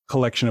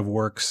collection of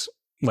works,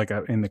 like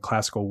in the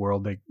classical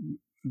world,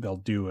 they'll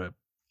do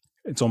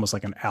it's almost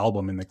like an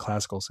album in the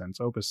classical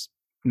sense. Opus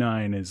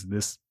 9 is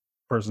this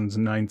person's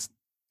ninth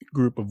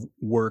group of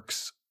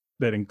works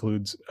that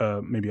includes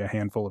maybe a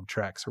handful of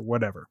tracks or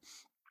whatever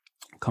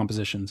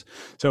compositions.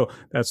 So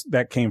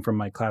that came from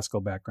my classical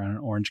background, and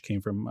Orange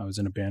came from, I was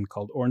in a band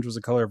called Orange Was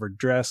the Color of Her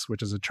Dress,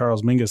 which is a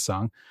Charles Mingus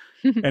song.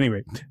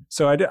 Anyway,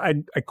 so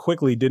I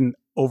quickly didn't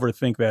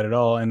overthink that at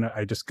all, and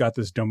I just got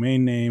this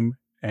domain name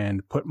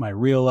and put my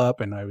reel up,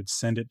 and I would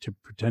send it to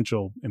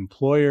potential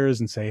employers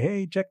and say,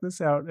 hey, check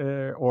this out,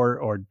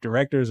 or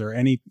directors, or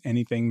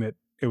anything that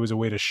it was a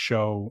way to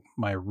show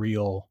my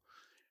reel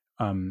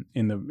in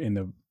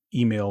the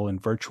email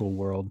and virtual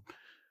world.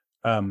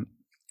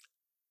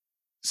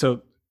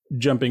 So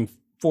jumping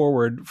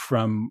forward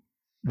from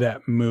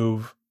that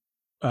move,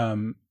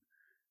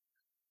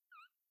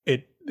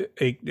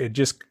 it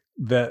just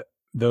that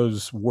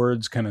those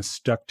words kind of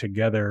stuck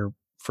together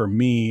for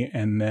me,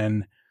 and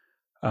then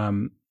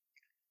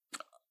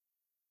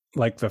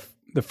like the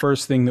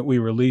first thing that we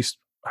released,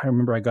 I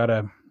remember I got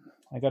a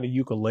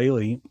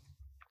ukulele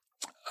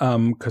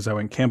because I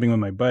went camping with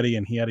my buddy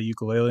and he had a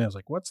ukulele. I was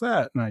like, what's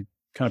that? And I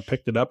kind of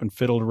picked it up and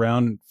fiddled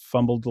around and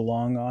fumbled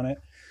along on it.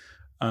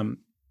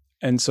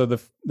 And so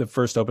the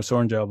first Opus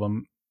Orange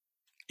album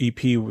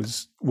EP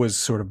was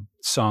sort of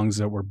songs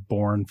that were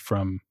born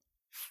from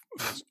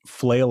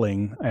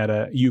flailing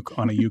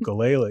on a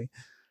ukulele.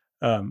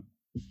 And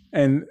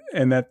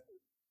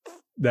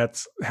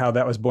that's how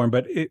that was born.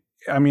 But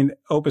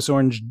Opus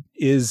Orange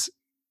is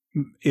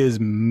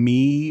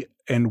me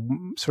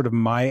and sort of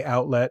my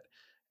outlet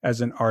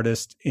as an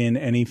artist in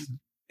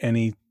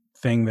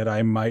anything that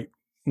I might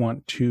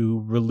want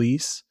to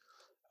release.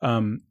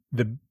 And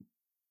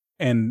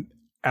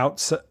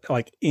outside,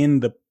 like in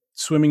the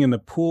swimming in the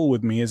pool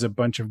with me is a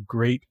bunch of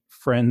great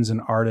friends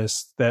and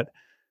artists that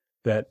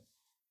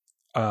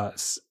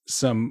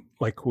some,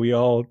 like, we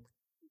all,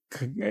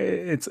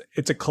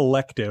 it's a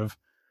collective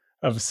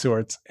of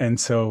sorts. And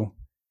so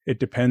it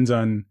depends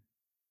on,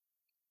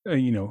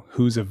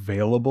 who's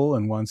available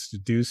and wants to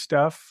do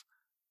stuff.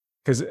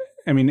 Because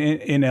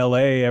in LA,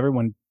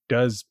 everyone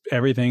does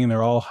everything and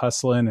they're all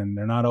hustling and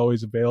they're not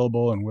always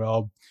available. And we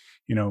all,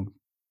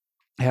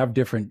 have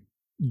different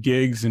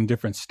gigs and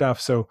different stuff.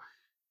 So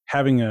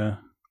having a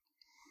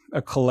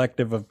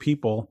collective of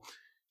people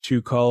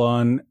to call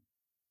on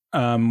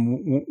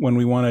when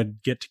we want to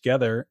get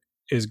together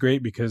is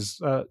great,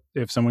 because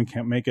if someone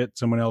can't make it,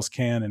 someone else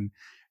can, and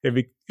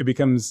it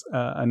becomes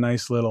a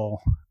nice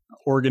little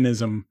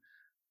organism,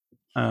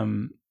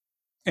 and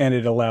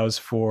it allows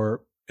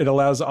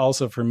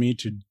also for me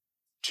to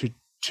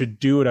to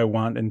do what I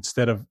want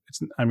instead of,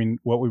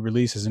 what we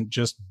release isn't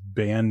just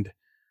band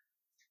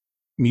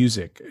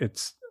music.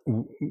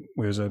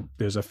 There's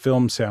a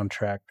film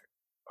soundtrack,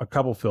 a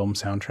couple film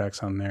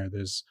soundtracks on there.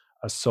 There's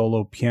a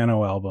solo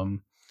piano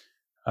album.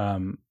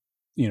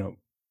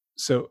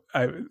 So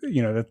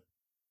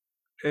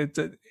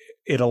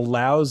it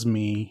allows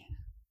me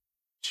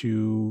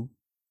to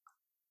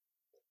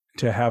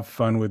have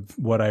fun with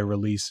what I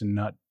release and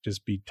not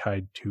just be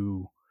tied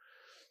to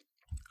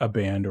a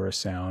band or a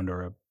sound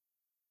or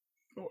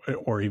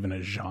even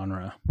a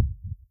genre.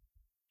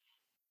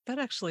 That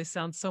actually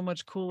sounds so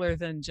much cooler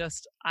than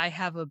just I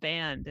have a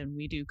band and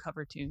we do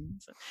cover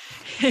tunes.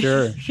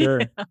 Sure.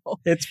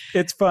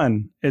 It's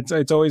fun.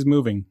 It's always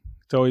moving.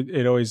 It's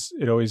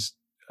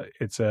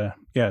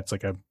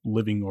like a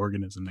living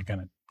organism that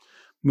kind of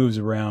moves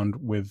around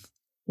with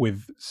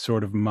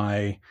sort of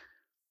my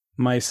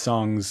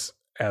songs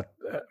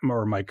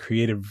or my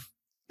creative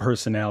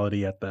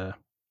personality at the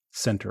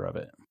center of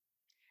it.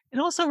 It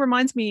also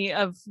reminds me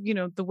of,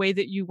 the way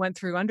that you went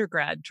through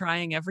undergrad,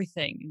 trying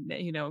everything,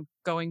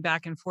 going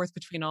back and forth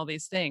between all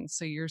these things.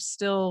 So you're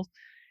still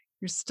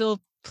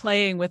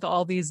playing with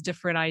all these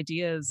different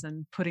ideas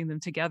and putting them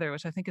together,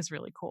 which I think is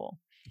really cool.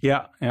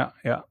 Yeah.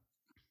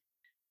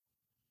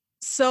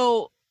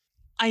 So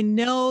I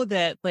know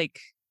that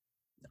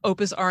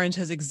Opus Orange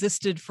has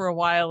existed for a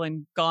while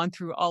and gone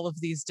through all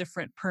of these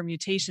different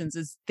permutations.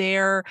 Is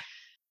there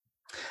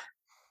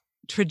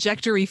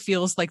trajectory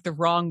feels like the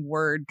wrong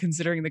word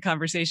considering the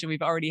conversation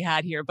we've already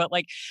had here, but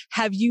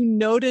have you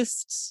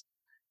noticed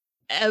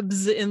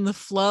ebbs in the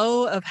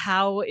flow of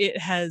how it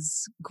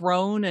has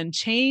grown and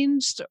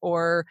changed,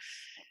 or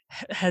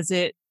has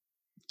it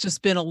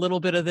just been a little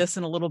bit of this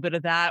and a little bit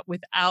of that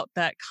without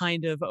that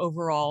kind of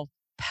overall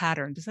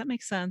pattern? Does that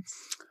make sense?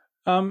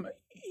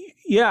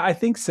 Yeah, I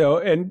think so.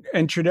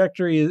 And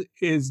trajectory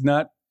is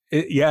not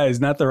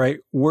the right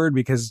word,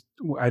 because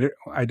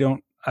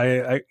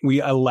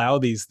we allow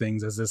these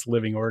things as this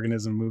living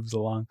organism moves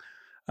along.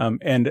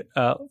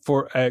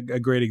 For a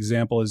great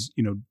example is,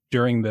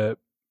 during the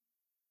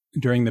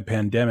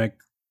pandemic,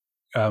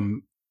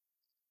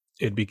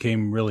 it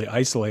became really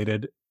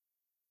isolated,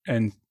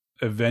 and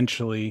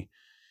eventually,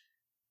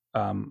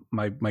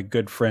 my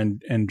good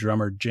friend and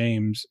drummer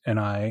James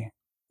and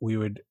we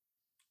would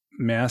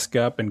mask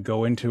up and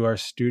go into our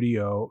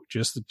studio,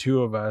 just the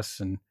two of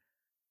us,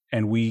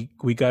 and we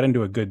got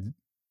into a good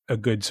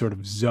sort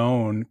of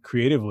zone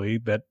creatively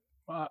that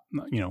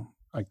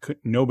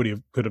nobody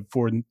could have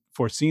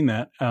foreseen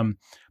that.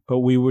 But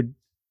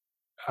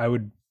I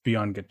would be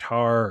on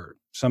guitar or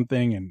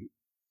something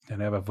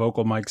and have a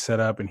vocal mic set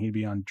up, and he'd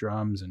be on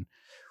drums, and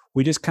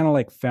we just kind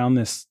of found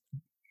this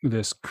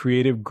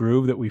creative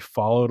groove that we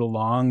followed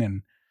along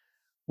and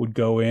would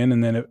go in,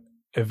 and then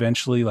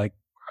eventually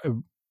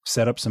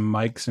set up some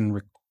mics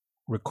and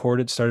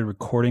started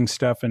recording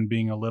stuff and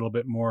being a little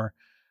bit more.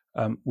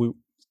 I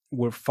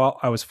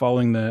was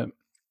following the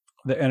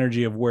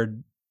energy of where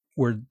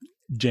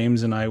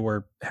James and I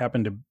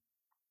happened to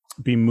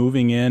be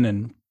moving in,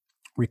 and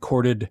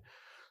recorded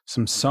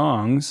some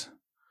songs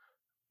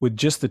with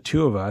just the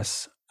two of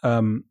us.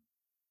 And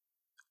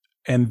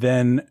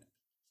then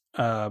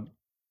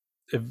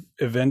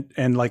event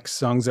and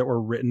songs that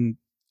were written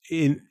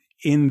in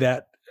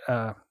that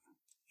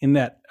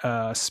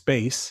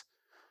space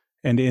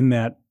and in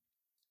that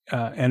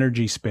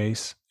energy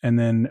space. And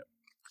then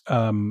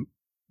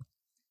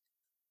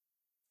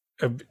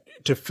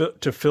to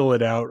fill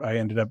it out, I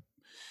ended up,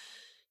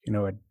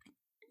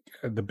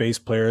 the bass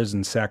players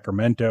in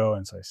Sacramento,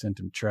 and so I sent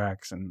him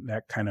tracks and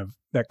that kind of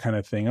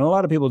thing. And a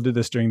lot of people did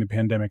this during the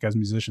pandemic as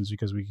musicians,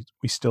 because we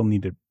still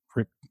need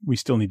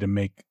to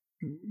make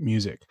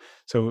music.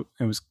 So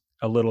it was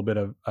a little bit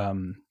of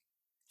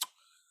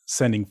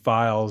sending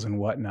files and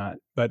whatnot.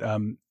 But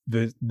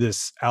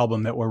this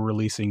album that we're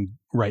releasing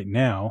right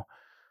now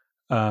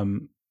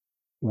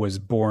was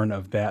born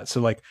of that.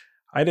 So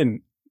I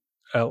didn't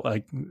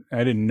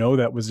know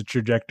that was a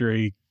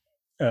trajectory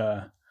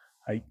a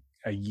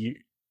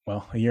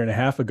year and a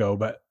half ago,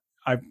 but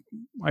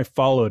I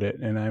followed it,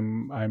 and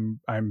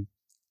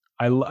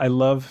I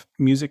love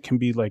music. Can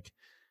be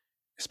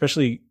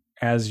especially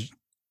as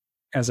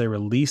I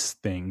release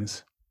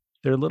things,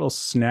 they're little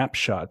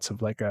snapshots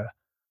of a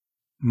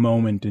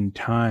moment in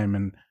time,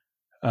 and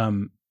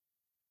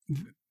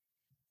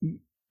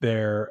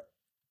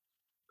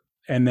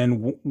and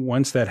then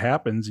once that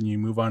happens and you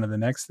move on to the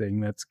next thing,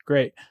 that's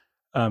great.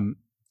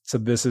 So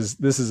this is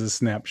a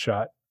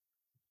snapshot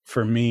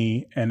for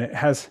me, and it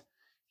has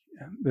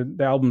the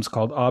album's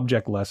called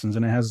Object Lessons,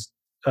 and it has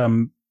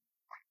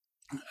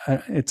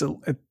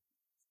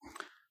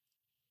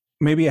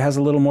maybe it has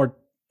a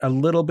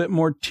little bit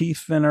more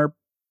teeth than our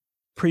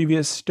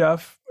previous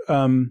stuff.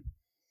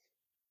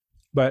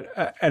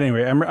 But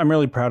anyway, I'm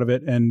really proud of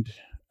it, and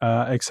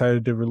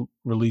excited to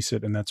release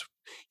it. And that's,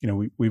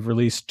 we've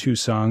released 2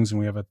 songs, and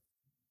we have a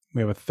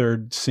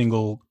third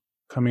single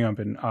coming up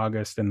in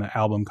August, and the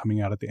album coming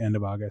out at the end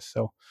of August.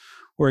 So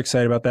we're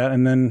excited about that.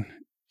 And then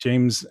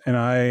James and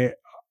I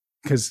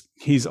because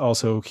he's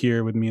also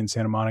here with me in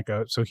Santa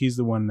Monica, so he's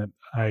the one that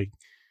I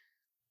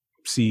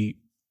see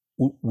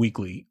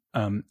weekly,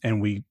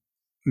 and we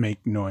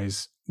make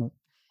noise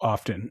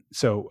often.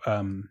 So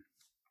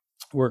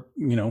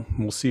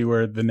we'll see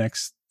where the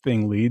next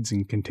thing leads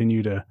and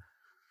continue to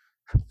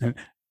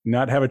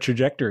not have a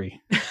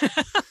trajectory.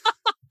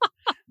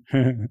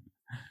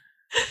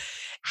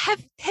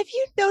 Have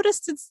you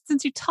noticed,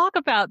 since you talk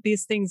about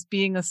these things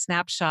being a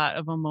snapshot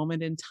of a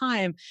moment in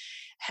time,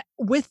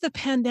 with the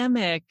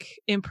pandemic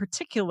in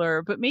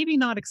particular, but maybe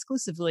not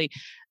exclusively,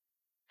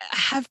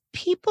 have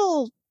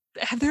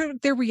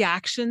their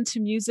reaction to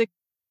music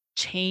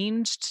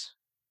changed,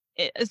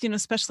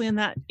 especially in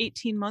that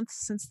 18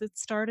 months since it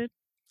started?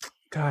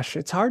 Gosh,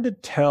 it's hard to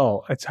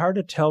tell. It's hard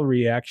to tell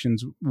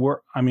reactions.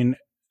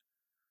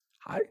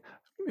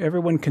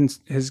 Everyone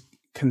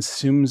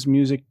consumes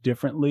music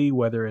differently,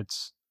 whether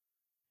it's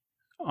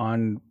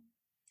on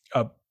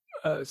a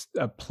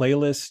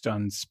playlist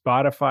on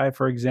Spotify,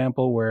 for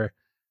example, where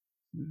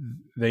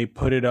they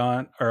put it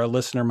on, or a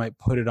listener might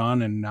put it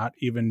on and not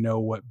even know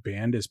what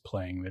band is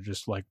playing. They're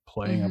just like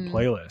playing a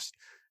playlist,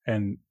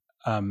 and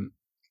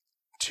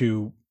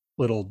to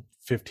little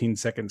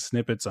 15-second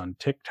snippets on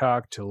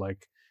TikTok, to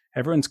like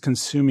everyone's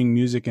consuming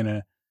music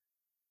in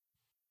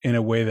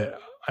a way that,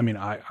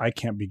 I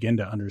can't begin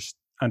to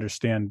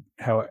understand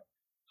how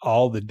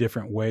all the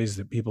different ways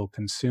that people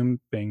consume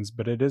things,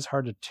 but it is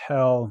hard to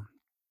tell.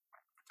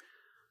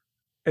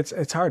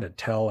 It's hard to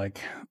tell,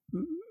 like,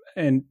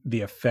 and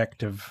the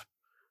effect of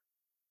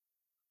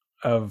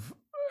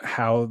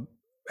how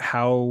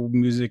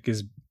music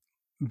is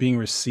being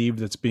received,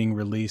 that's being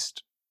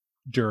released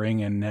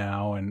during and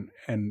now, and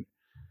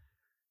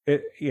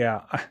it,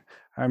 yeah,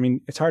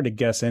 it's hard to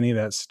guess any of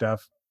that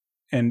stuff.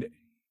 And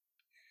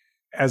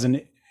as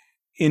an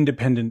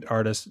independent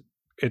artist,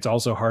 it's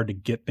also hard to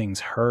get things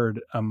heard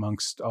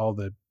amongst all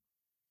the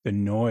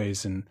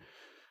noise. And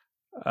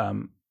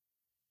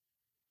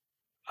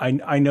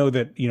I know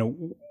that,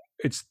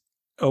 it's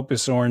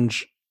Opus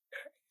Orange.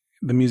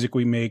 The music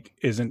we make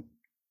isn't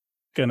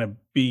gonna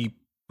be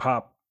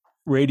pop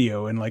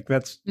radio, and like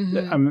that's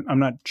I'm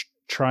not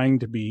trying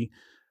to be,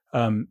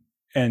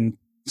 and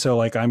so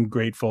like I'm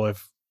grateful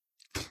if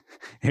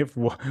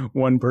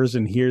one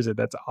person hears it.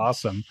 That's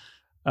awesome.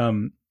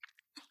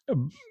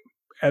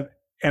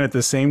 And at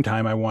the same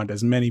time, I want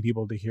as many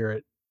people to hear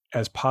it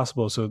as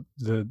possible. So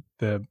the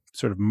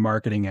sort of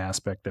marketing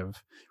aspect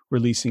of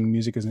releasing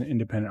music as an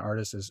independent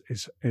artist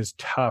is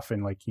tough,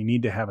 and like you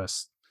need to have a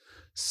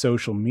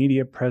social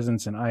media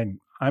presence. And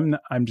I'm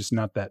just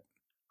not that.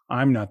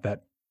 I'm not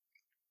that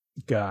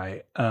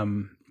guy.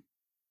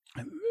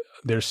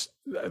 There's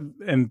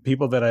and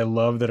people that I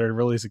love that are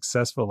really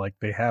successful, like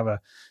they have a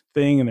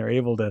thing and they're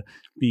able to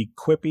be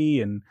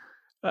quippy, and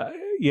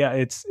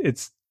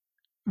it's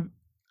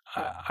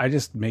I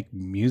just make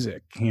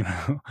music,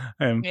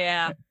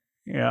 Yeah.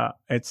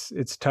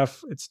 It's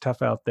tough. It's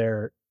tough out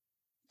there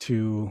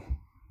to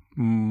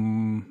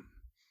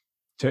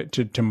market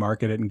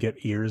it and get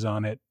ears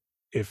on it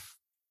if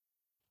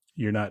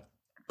you're not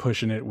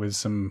pushing it with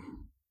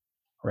some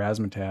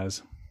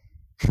razzmatazz.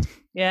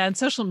 Yeah, and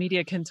social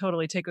media can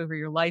totally take over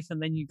your life,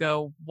 and then you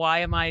go, why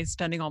am I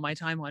spending all my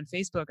time on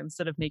Facebook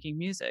instead of making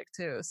music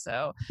too?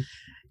 So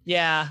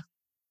yeah.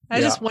 I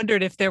just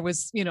wondered if there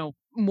was,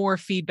 more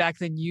feedback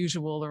than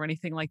usual or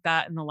anything like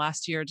that in the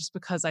last year, just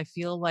because I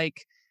feel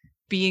like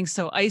being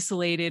so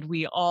isolated,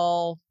 we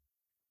all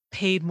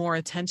paid more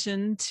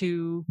attention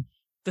to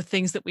the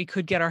things that we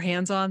could get our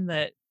hands on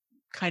that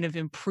kind of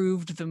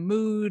improved the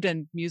mood,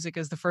 and music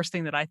is the first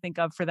thing that I think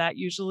of for that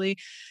usually.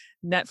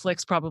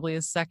 Netflix probably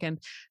is second,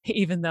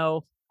 even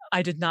though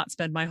I did not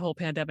spend my whole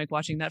pandemic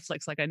watching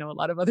Netflix like I know a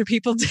lot of other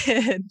people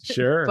did.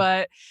 Sure.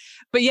 But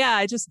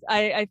yeah,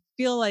 I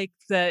feel like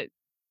that,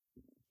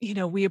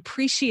 we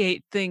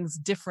appreciate things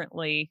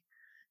differently,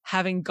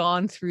 having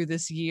gone through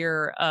this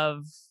year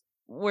of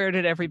where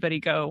did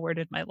everybody go? Where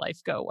did my life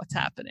go? What's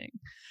happening?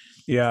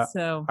 Yeah.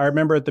 So I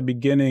remember at the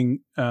beginning,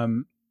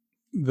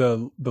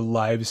 the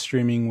live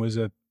streaming was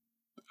a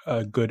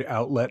good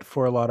outlet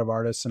for a lot of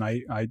artists. And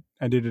I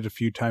did it a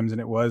few times,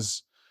 and it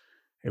was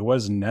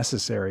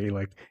necessary.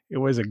 Like I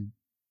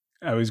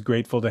was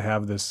grateful to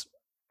have this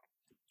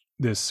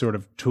sort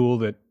of tool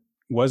that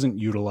wasn't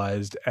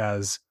utilized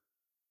as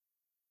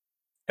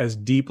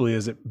deeply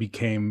as it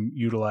became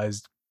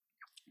utilized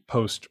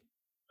post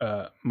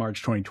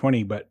March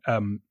 2020. But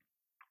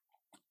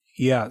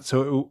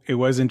so it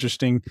was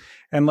interesting.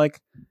 And like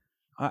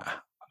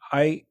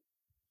I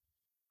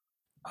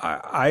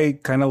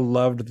kind of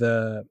loved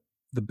the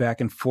back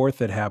and forth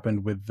that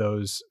happened with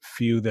those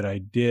few that I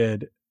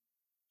did.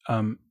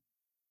 And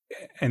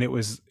it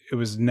was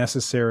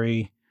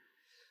necessary.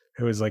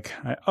 It was like,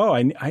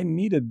 I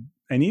needed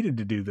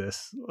to do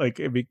this. Like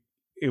it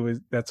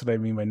was, that's what I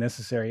mean by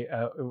necessary.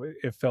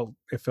 It felt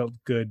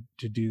good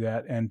to do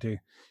that. And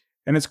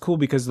it's cool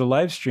because the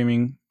live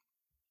streaming,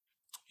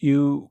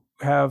 you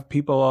have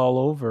people all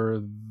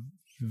over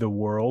the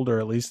world, or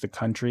at least the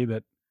country,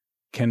 that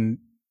can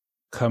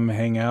come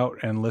hang out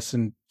and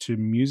listen to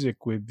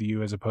music with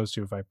you, as opposed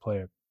to if I play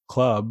a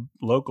club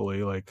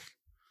locally, like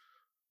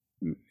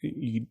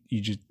you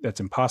just, that's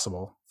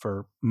impossible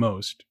for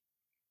most.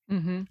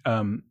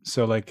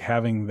 So like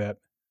having that,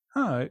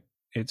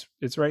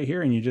 it's right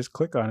here, and you just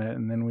click on it,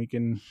 and then we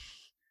can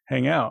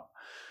hang out,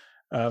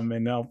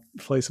 and I'll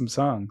play some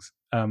songs.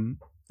 That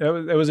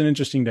was an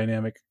interesting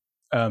dynamic,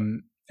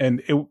 and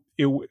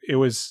it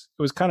was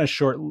kind of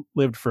short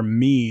lived for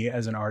me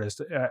as an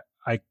artist.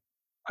 I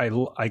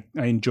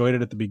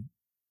enjoyed it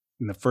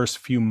in the first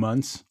few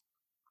months,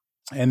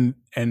 and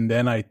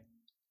then I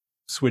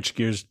switched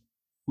gears.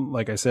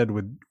 Like I said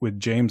with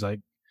James, I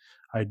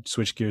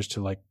switched gears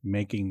to like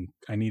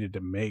I needed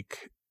to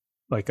make,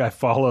 like I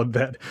followed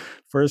that.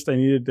 First I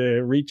needed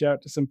to reach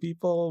out to some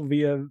people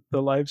via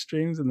the live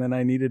streams, and then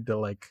I needed to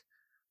like,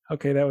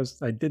 okay,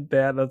 I did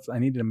that. I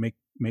needed to make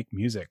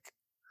music.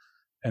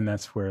 And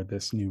that's where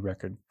this new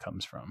record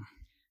comes from.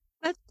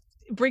 That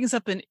brings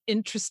up an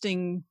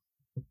interesting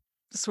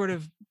sort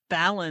of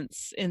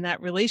balance in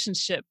that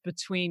relationship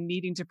between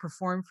needing to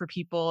perform for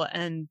people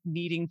and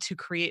needing to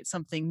create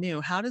something new.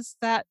 How does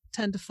that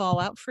tend to fall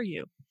out for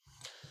you?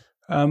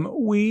 I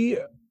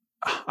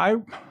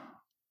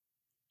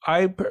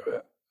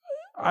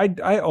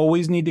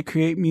always need to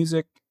create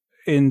music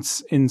in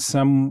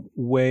some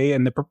way,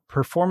 and the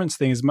performance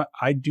thing is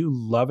I do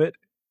love it,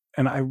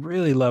 and I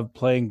really love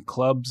playing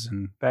clubs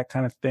and that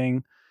kind of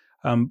thing.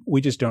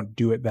 We just don't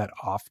do it that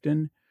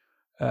often,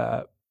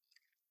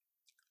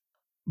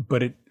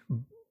 but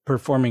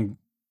performing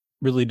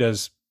really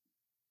does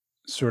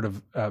sort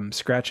of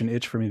scratch an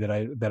itch for me that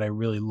I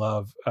really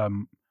love.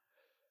 And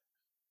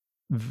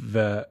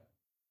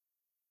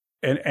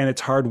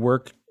it's hard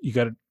work. You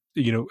got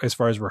to, as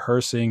far as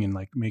rehearsing and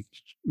like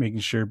making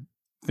sure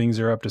things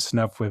are up to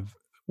snuff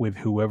with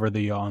whoever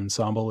the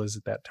ensemble is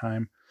at that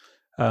time.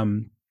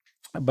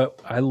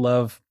 But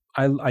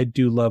I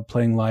do love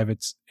playing live.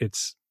 It's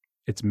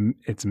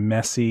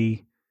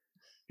messy.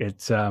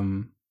 It's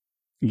who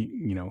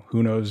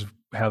knows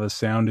how the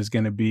sound is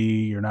going to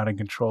be. You're not in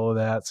control of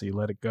that, so you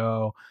let it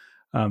go.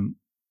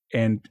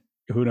 And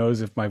who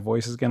knows if my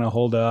voice is going to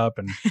hold up.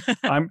 And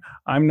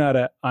I'm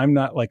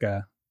not like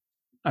a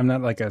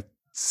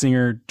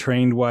singer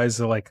trained wise.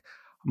 So like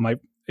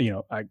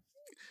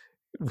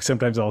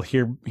sometimes I'll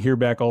hear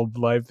back old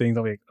live things.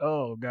 I'll be like,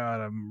 oh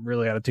God, I'm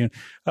really out of tune.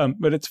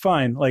 But it's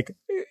fine. Like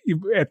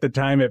at the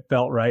time it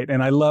felt right.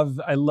 And I love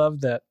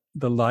that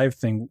the live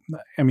thing.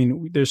 I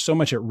mean, there's so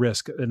much at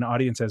risk. An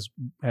audience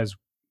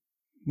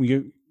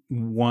you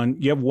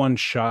have one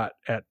shot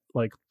at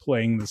like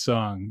playing the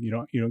song. You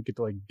don't get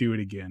to like do it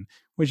again,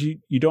 which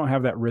you don't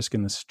have that risk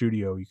in the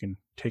studio. You can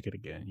take it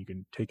again. You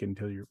can take it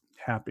until you're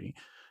happy.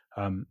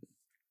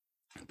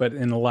 But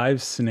in a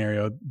live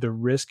scenario, the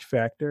risk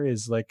factor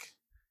is like,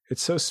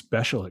 it's so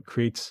special. It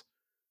creates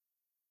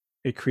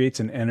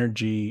an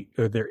energy,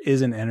 or there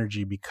is an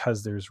energy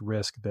because there's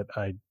risk that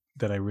I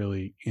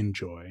really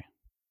enjoy.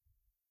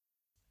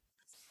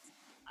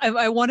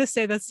 I want to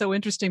say that's so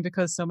interesting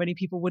because so many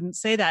people wouldn't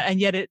say that. And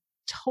yet it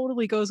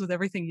totally goes with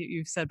everything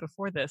you've said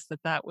before this,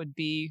 that would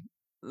be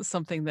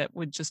something that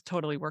would just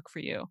totally work for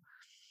you.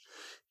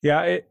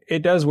 Yeah,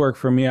 it does work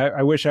for me.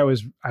 I wish I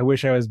was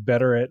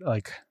better at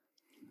like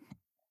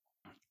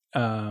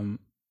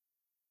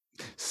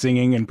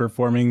singing and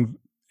performing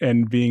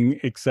and being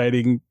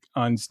exciting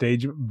on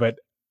stage, but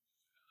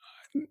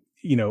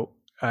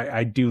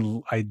I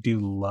do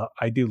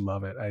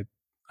love it.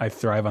 I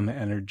thrive on the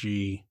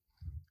energy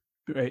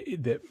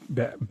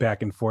that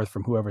back and forth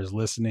from whoever's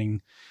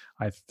listening.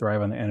 I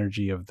thrive on the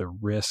energy of the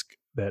risk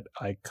that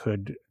I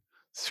could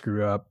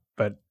screw up,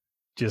 but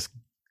just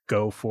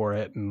go for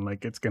it, and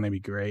like it's going to be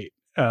great.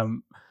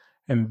 And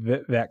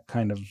that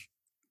kind of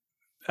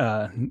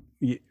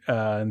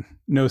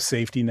no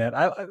safety net.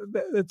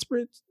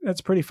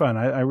 That's pretty fun.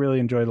 I really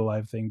enjoy the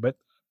live thing, but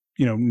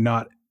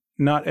not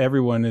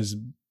everyone is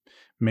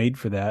made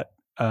for that.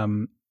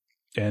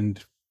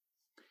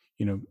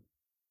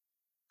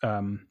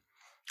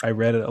 I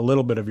read a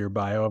little bit of your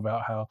bio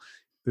about how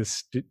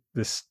this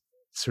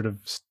sort of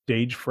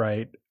stage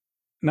fright,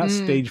 not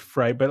stage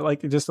fright, but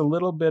like just a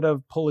little bit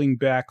of pulling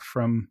back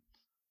from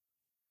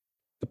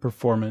the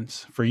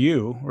performance for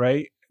you,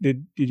 right?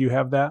 Did you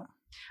have that?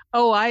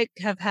 Oh, I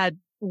have had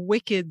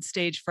wicked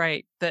stage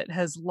fright that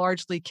has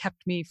largely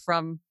kept me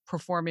from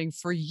performing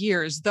for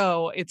years,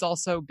 though it's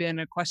also been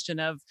a question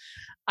of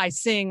I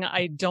sing,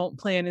 I don't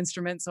play an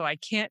instrument, so I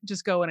can't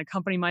just go and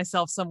accompany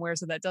myself somewhere.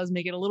 So that does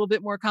make it a little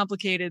bit more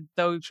complicated,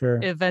 though. Sure.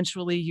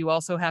 Eventually you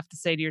also have to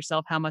say to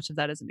yourself how much of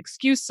that is an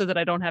excuse so that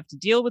I don't have to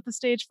deal with the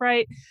stage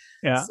fright.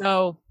 Yeah.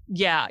 So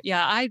yeah,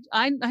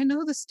 I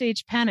know the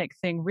stage panic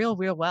thing real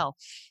well.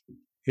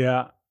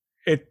 Yeah.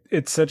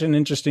 It's such an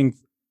interesting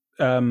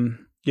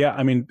yeah,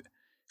 I mean,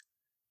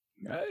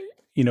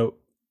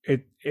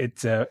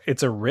 it's a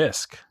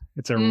risk.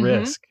 It's a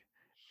risk,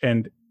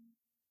 and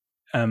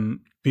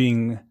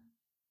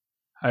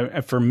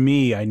for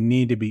me, I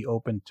need to be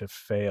open to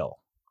fail.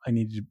 I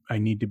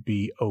need to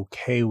be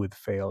okay with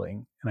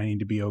failing, and I need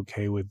to be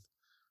okay with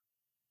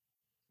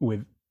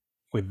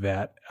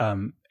that.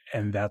 And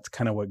that's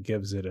kind of what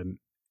gives it an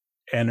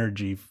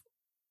energy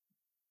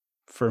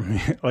for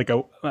me, like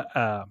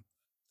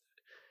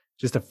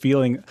just a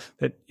feeling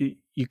that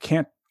you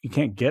can't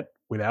get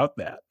without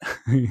that.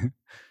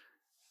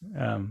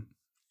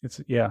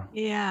 It's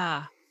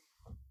Yeah.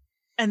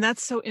 And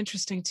that's so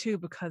interesting too,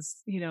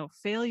 because,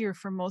 failure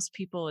for most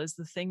people is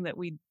the thing that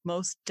we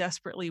most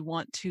desperately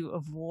want to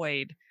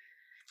avoid.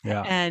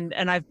 yeah, And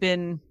I've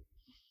been,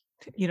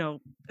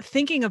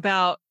 thinking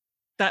about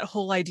that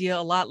whole idea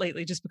a lot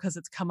lately, just because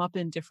it's come up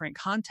in different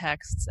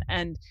contexts.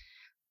 And,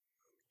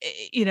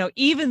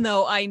 even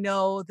though I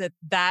know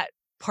that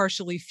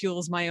partially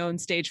fuels my own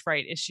stage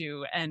fright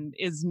issue and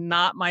is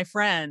not my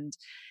friend,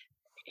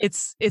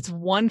 it's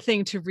one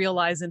thing to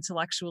realize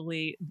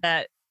intellectually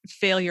that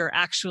failure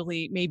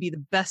actually may be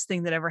the best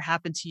thing that ever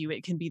happened to you.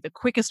 It can be the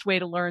quickest way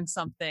to learn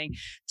something,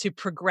 to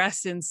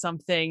progress in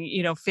something.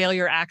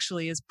 Failure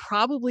actually is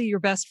probably your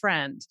best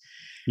friend.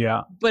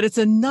 yeah, But it's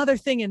another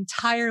thing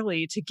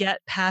entirely to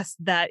get past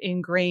that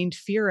ingrained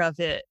fear of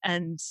it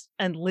and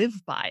live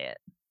by it.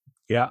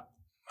 yeah.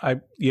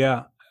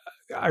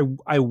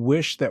 I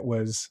wish that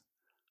was.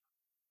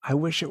 I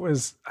wish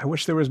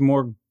there was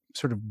more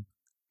sort of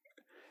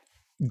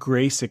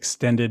grace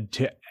extended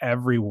to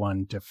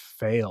everyone to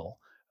fail.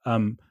 I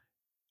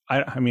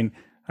mean,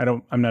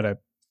 I'm not a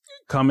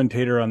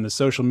commentator on the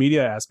social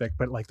media aspect,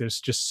 but like there's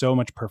just so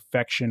much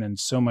perfection and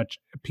so much,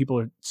 people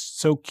are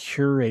so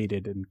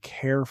curated and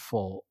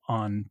careful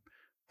on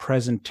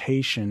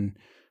presentation.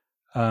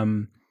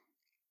 And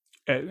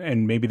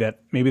maybe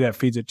that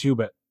feeds it too,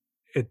 but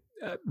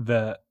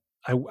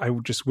I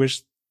just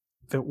wish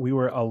that we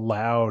were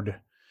allowed,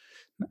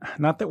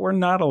 not that we're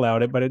not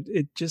allowed it, but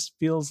it just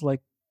feels like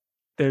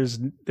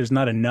there's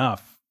not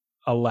enough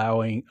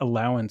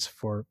allowance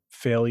for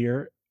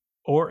failure,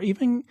 or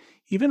even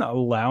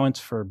allowance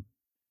for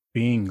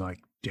being like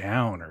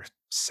down or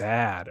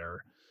sad,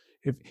 or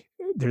if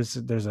there's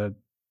a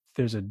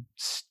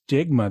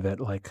stigma that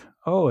like,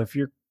 oh, if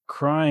you're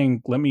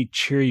crying, let me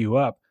cheer you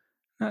up.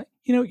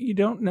 You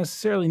don't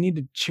necessarily need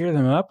to cheer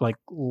them up. Like,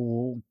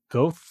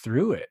 go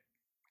through it.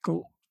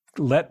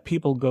 Let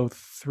people go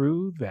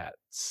through that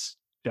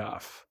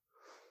stuff.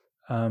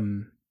 I mean,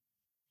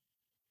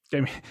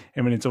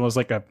 it's almost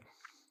like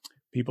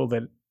people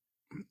that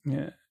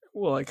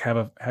will like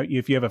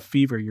if you have a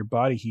fever, your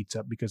body heats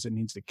up because it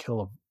needs to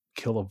kill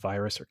a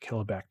virus or kill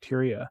a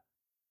bacteria,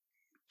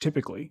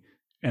 typically.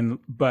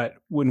 But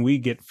when we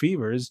get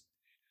fevers,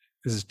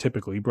 this is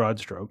typically broad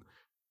stroke,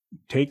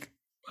 take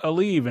a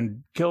leave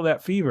and kill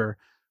that fever.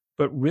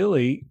 But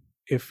really,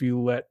 if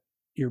you let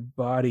your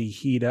body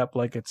heat up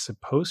like it's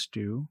supposed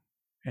to,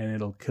 and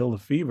it'll kill the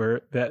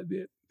fever,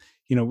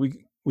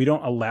 we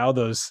don't allow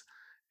those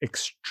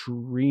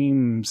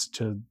extremes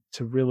to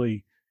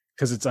really,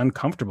 because it's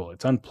uncomfortable,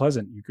 it's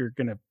unpleasant, you're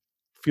going to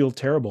feel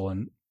terrible.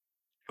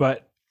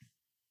 But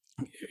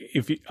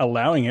if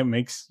allowing it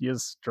makes you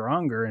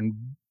stronger and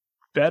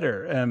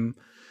better.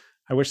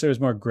 I wish there was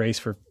more grace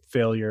for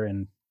failure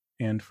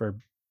and for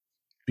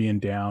being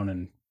down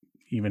and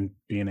even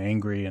being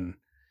angry. And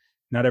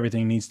not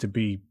everything needs to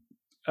be,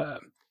 you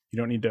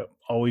don't need to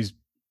always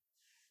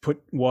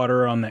put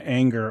water on the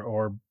anger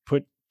or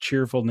put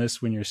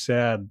cheerfulness when you're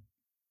sad.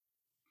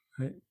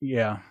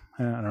 Yeah,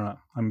 I don't know.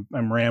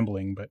 I'm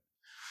rambling, but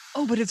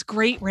but it's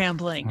great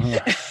rambling.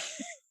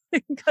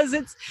 Because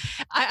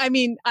I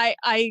mean,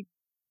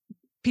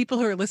 people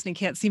who are listening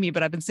can't see me,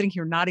 but I've been sitting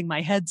here nodding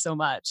my head so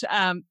much,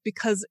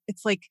 because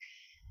it's like,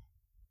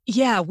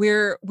 yeah,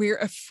 we're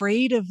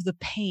afraid of the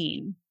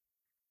pain.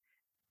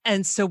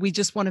 And so we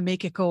just want to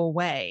make it go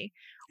away.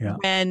 Yeah.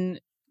 When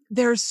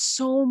there's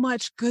so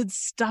much good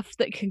stuff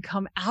that can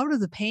come out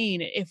of the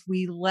pain if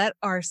we let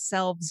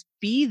ourselves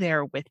be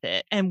there with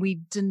it. And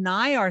we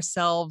deny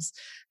ourselves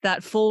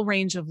that full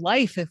range of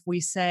life if we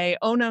say,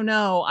 oh,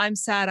 no, I'm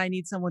sad, I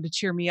need someone to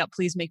cheer me up.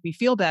 Please make me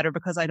feel better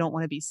because I don't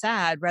want to be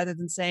sad. Rather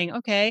than saying,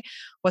 okay,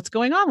 what's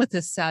going on with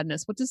this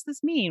sadness? What does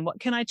this mean? What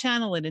can I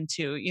channel it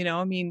into?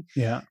 I mean,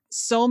 yeah,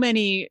 so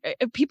many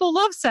people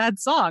love sad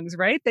songs,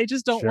 right? They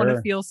just don't want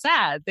to feel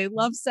sad. They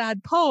love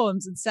sad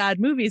poems and sad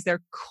movies.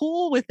 They're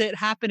cool with it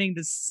happening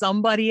to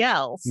somebody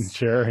else.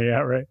 Sure. Yeah.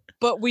 Right.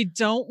 But we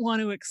don't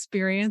want to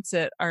experience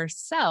it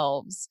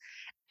ourselves.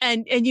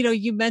 And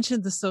you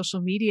mentioned the social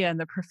media and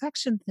the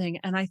perfection thing.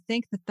 And I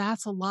think that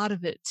that's a lot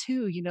of it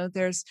too.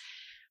 There's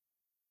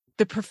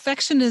the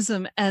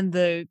perfectionism and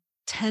the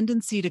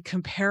tendency to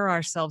compare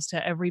ourselves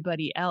to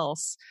everybody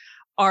else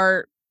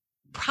are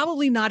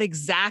probably not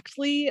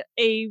exactly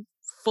a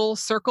full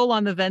circle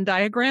on the Venn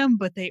diagram,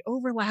 but they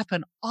overlap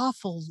an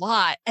awful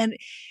lot. And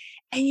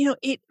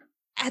it,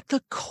 at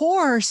the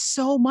core,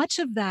 so much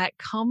of that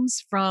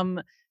comes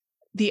from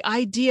the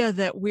idea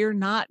that we're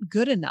not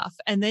good enough.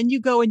 And then you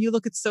go and you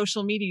look at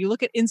social media, you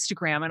look at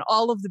Instagram and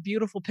all of the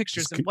beautiful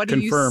pictures, and what do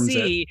you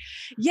see?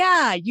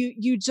 Yeah,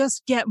 you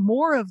just get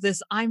more of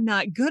this, I'm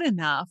not good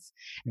enough.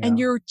 Yeah. And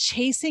you're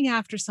chasing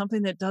after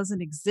something that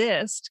doesn't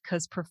exist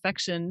because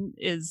perfection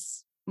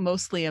is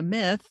mostly a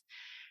myth.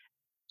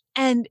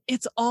 And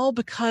it's all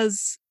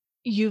because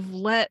you've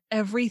let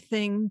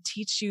everything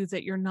teach you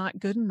that you're not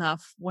good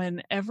enough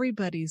when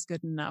everybody's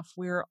good enough.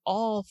 We're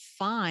all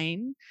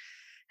fine.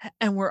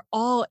 and we're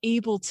all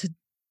able to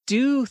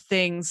do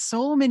things,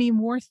 so many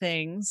more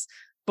things,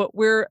 but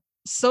we're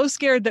so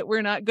scared that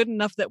we're not good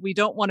enough that we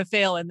don't want to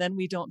fail, and then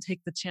we don't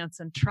take the chance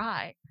and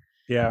try.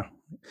 Yeah.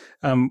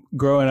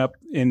 Growing up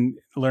in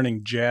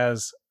learning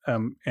jazz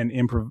and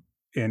improv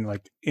and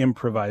like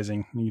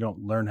improvising, you don't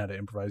learn how to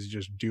improvise, you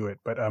just do it.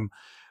 But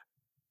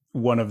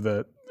one of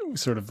the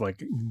sort of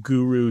like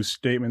guru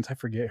statements, I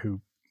forget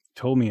who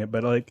told me it,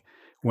 but like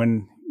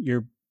when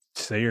you're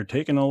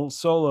taking a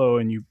solo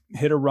and you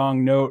hit a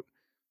wrong note,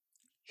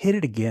 hit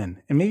it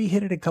again and maybe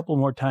hit it a couple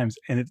more times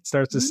and it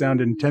starts to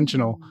sound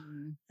intentional.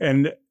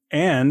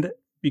 And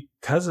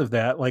because of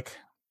that, like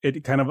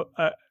it kind of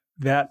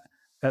that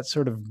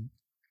sort of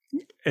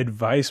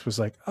advice was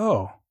like,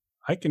 oh,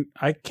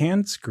 I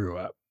can screw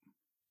up.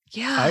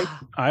 Yeah.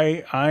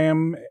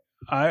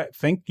 I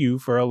thank you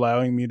for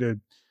allowing me to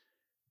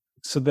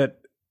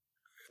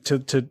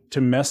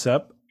mess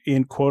up,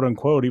 in quote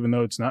unquote, even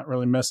though it's not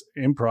really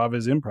improv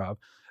is improv.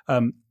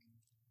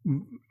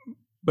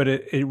 But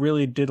it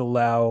really did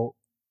allow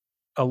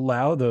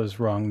those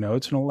wrong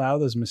notes and allow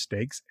those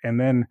mistakes, and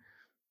then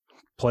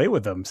play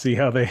with them, see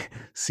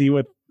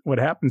what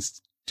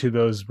happens to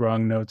those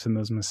wrong notes and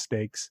those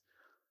mistakes.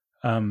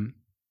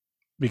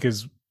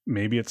 Because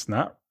maybe it's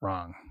not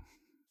wrong.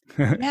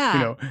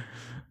 Yeah.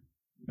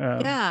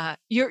 Yeah.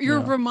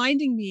 You're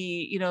reminding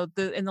me,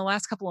 in the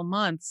last couple of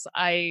months,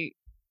 I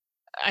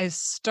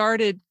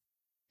started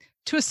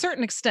to a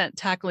certain extent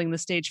tackling the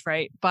stage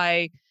fright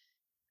by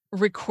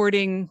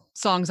recording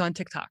songs on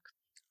TikTok.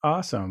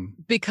 Awesome.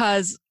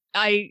 Because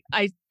I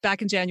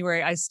back in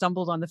January, I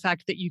stumbled on the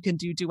fact that you can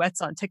do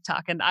duets on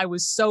TikTok, and I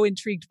was so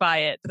intrigued by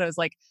it that I was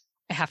like,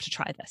 I have to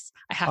try this.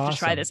 I have to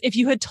try this. If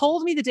you had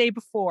told me the day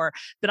before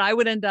that I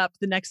would end up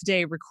the next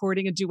day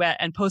recording a duet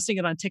and posting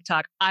it on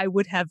TikTok, I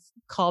would have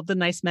called the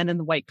nice men in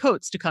the white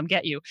coats to come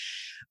get you.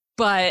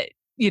 But,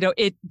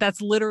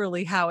 that's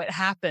literally how it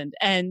happened.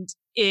 And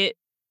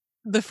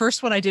the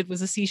first one I did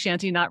was a sea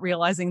shanty, not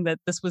realizing that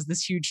this was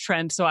this huge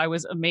trend. So I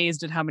was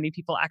amazed at how many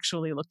people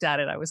actually looked at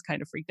it. I was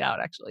kind of freaked out,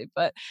 actually.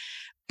 But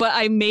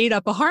I made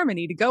up a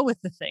harmony to go with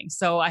the thing.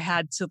 So I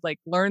had to like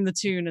learn the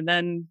tune and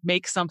then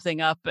make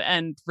something up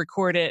and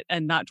record it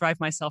and not drive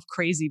myself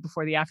crazy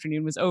before the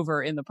afternoon was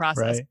over in the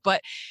process.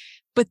 Right.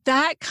 But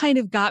that kind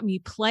of got me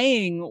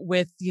playing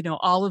with,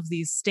 all of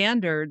these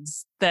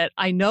standards that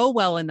I know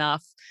well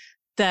enough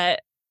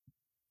that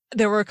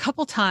there were a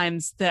couple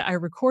times that I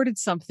recorded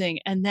something,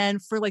 and then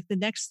for like the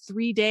next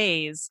 3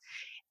 days,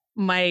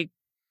 my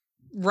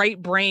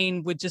right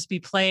brain would just be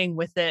playing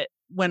with it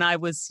when I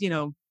was,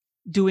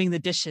 doing the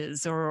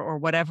dishes or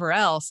whatever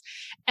else.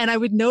 And I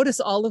would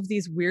notice all of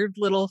these weird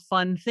little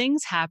fun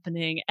things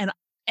happening. And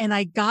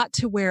I got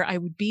to where I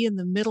would be in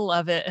the middle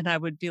of it and I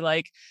would be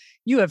like,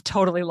 you have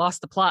totally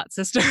lost the plot,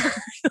 sister.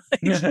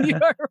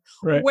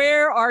 Right.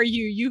 Where are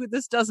you?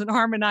 This doesn't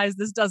harmonize.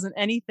 This doesn't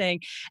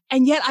anything.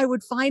 And yet I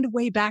would find a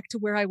way back to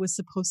where I was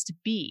supposed to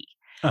be.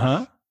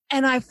 Uh-huh.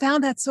 And I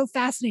found that so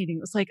fascinating.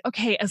 It was like,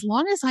 okay, as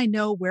long as I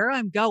know where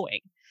I'm going,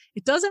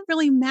 it doesn't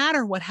really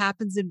matter what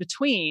happens in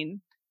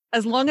between,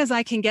 as long as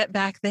I can get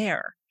back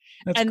there.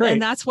 And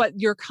that's what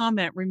your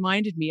comment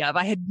reminded me of.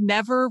 I had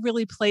never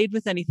really played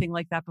with anything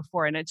like that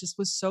before. And it just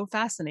was so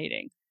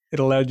fascinating. It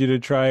allowed you to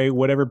try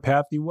whatever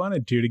path you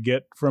wanted to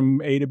get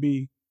from A to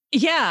B.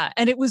 Yeah.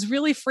 And it was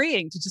really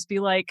freeing to just be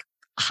like,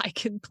 I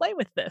can play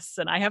with this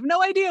and I have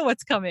no idea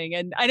what's coming.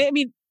 And I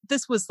mean,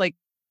 this was like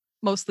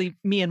mostly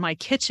me in my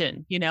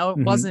kitchen, it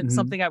wasn't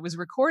something I was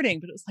recording,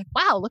 but it was like,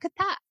 wow, look at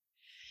that.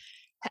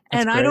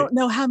 That's great. I don't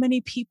know how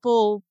many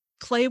people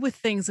play with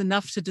things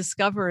enough to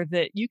discover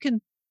that you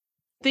can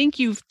think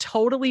you've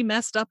totally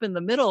messed up in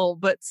the middle,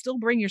 but still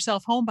bring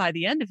yourself home by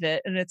the end of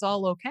it. And it's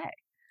all okay.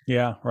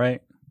 Yeah.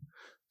 Right.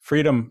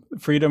 Freedom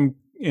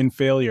in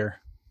failure.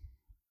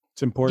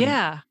 It's important.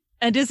 Yeah.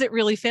 And is it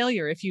really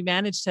failure if you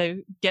manage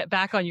to get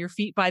back on your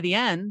feet by the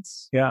end?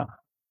 Yeah.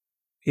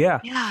 Yeah.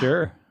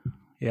 Sure.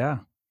 Yeah.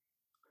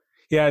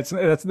 Yeah.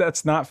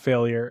 That's not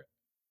failure.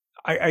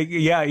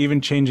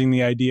 Even changing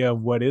the idea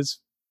of what is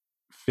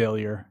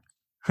failure,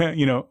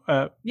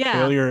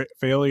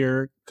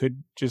 failure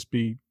could just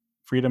be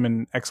freedom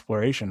and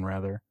exploration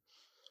rather.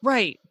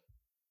 Right.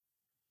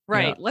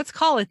 Yeah. Let's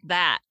call it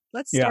that.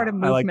 Let's start a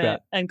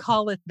movement and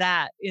call it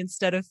that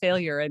instead of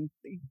failure and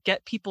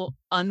get people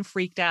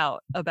unfreaked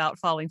out about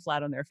falling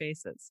flat on their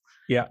faces.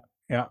 Yeah.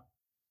 Yeah.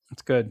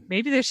 That's good.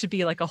 Maybe there should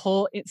be like a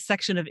whole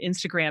section of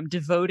Instagram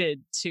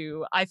devoted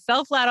to, I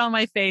fell flat on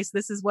my face.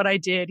 This is what I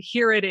did.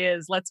 Here it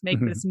is. Let's make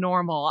this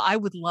normal. I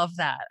would love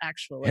that,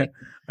 actually. Yeah,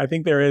 I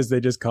think there is. They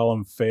just call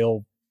them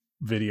fail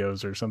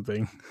videos or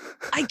something.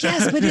 I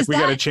guess, but we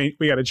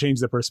gotta change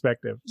the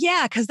perspective.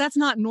 Yeah, because that's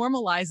not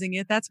normalizing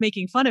it. That's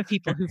making fun of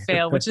people who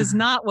fail, which is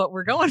not what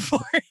we're going for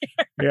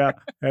here. Yeah,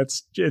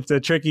 it's a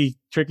tricky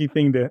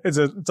thing it's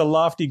a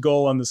lofty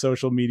goal on the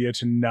social media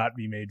to not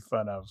be made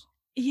fun of.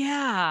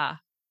 Yeah.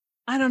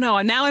 I don't know.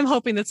 And now I'm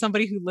hoping that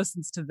somebody who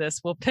listens to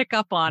this will pick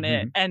up on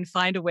it and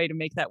find a way to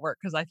make that work.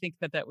 Because I think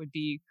that would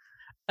be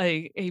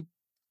a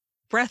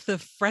breath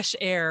of fresh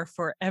air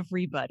for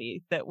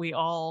everybody that we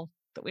all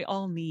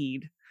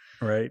need.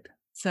 Right.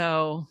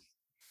 So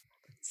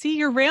see,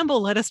 your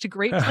ramble led us to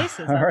great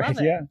places. All I right. love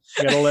it. Yeah.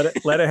 You gotta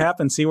let it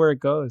happen. See where it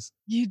goes.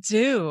 You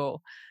do.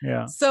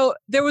 Yeah. So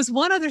there was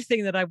one other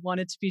thing that I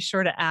wanted to be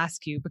sure to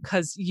ask you,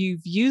 because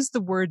you've used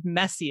the word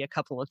messy a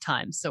couple of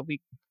times. So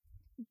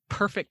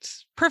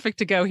perfect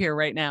to go here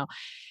right now.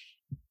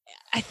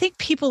 I think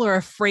people are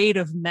afraid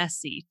of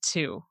messy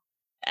too.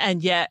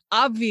 And yet,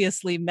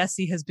 obviously,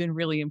 messy has been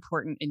really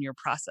important in your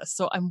process.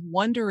 So I'm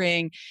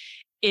wondering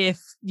if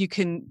you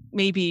can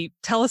maybe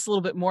tell us a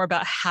little bit more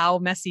about how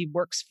messy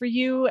works for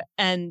you.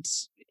 And,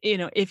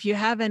 if you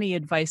have any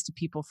advice to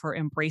people for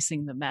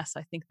embracing the mess,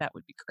 I think that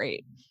would be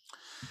great.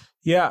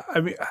 Yeah. I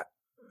mean,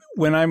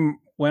 when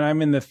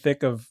I'm in the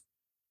thick of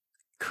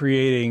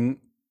creating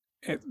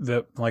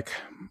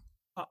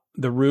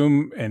the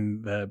room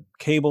and the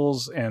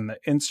cables and the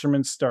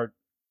instruments start,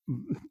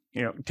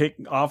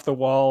 taking off the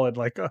wall and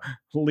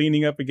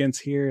leaning up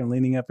against here and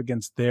leaning up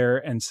against there.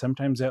 And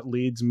sometimes that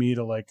leads me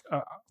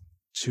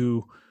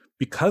to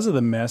because of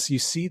the mess, you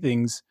see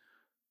things,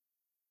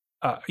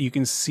 I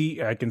can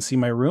see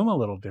my room a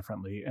little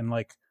differently. And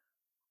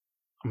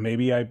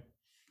maybe I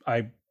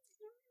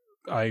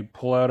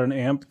pull out an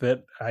amp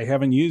that I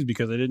haven't used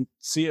because I didn't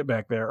see it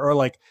back there,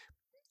 or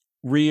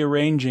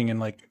rearranging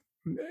and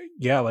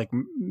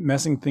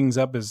messing things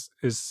up is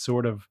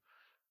sort of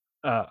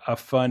a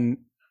fun.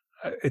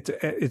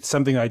 It's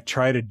something I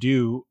try to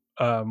do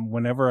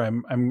whenever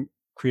I'm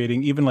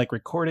creating, even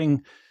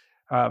recording.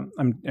 I'm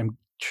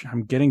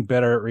getting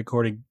better at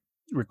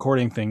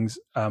recording things.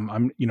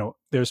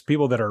 There's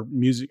people that are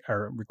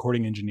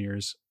recording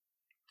engineers,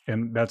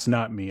 and that's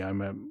not me.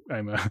 I'm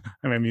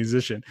a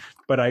musician,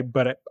 but I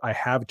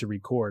have to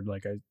record,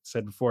 like I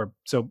said before.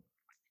 So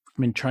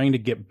I've been trying to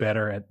get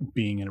better at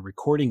being a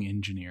recording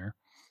engineer.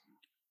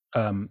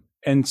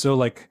 And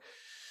so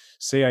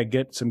say I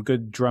get some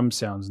good drum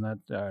sounds, and that,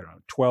 I don't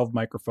know, 12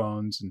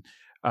 microphones,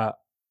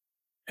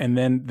 and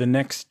then the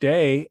next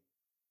day,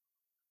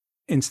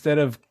 instead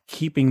of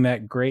keeping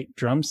that great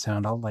drum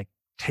sound, I'll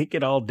take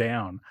it all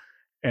down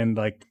and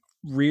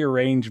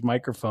rearrange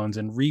microphones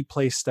and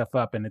replace stuff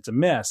up, and it's a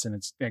mess, and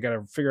I got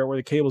to figure out where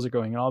the cables are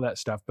going and all that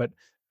stuff. But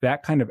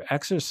that kind of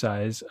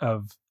exercise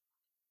of,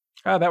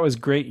 that was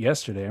great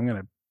yesterday, I'm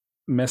going to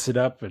mess it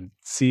up and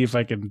see if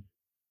I can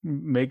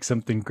make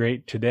something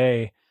great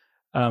today.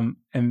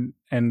 And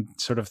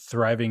sort of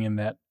thriving in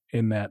that, I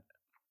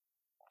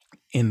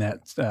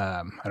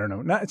don't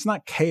know, it's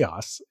not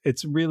chaos.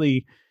 It's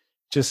really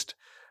just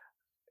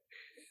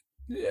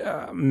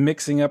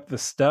mixing up the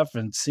stuff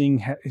and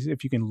seeing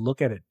if you can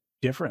look at it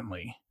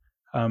differently.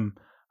 I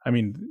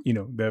mean,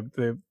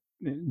 the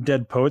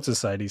Dead Poet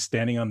Society,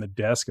 standing on the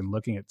desk and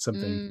looking at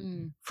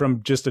something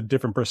from just a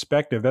different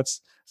perspective.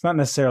 It's not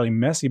necessarily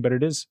messy, but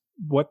it is.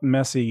 What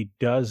messy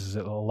does is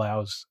it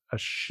allows a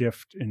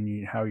shift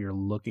in how you're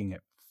looking at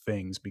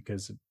things,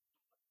 because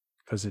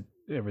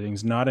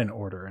everything's not in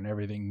order, and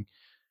everything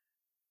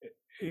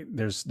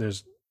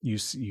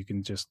you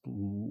can just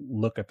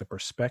look at the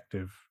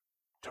perspective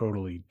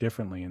totally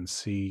differently and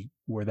see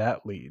where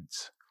that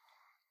leads.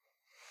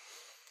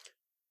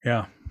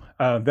 Yeah.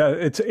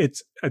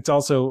 It's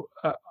also,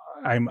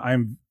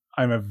 I'm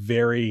a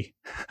very,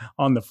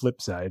 on the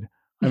flip side,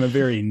 I'm a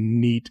very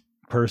neat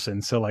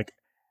person. So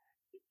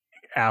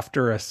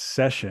after a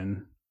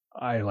session,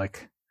 I'm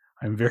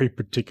very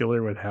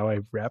particular with how I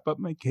wrap up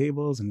my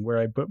cables and where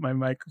I put my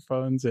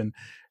microphones, and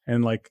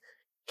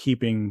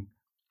keeping,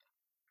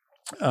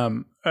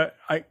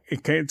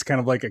 it's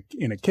kind of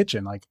in a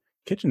kitchen.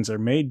 Kitchens are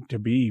made to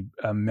be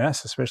a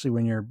mess, especially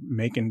when you're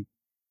making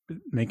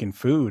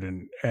food,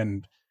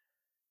 and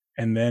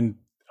then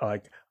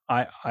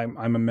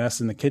I'm a mess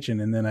in the kitchen,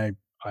 and then I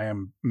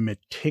am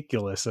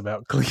meticulous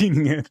about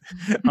cleaning it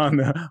on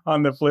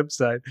the flip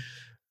side.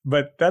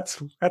 But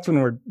that's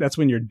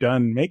when you're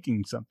done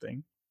making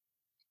something.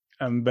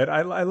 But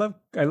I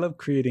love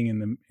creating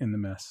in the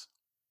mess.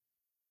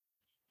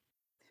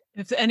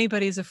 If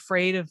anybody's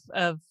afraid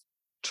of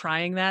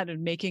trying that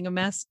and making a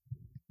mess,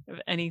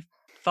 any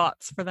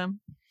thoughts for them?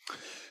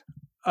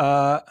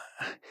 I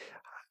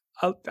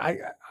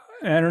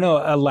don't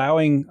know.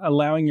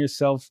 Allowing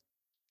yourself.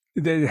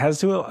 It has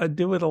to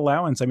do with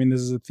allowance. I mean,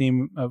 this is a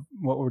theme of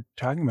what we're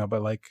talking about.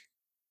 But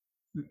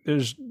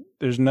there's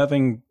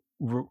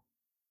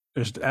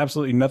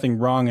absolutely nothing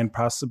wrong, and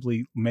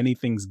possibly many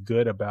things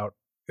good about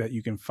that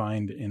you can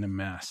find in a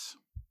mess.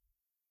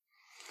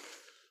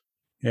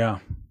 Yeah.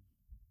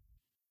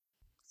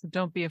 So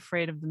don't be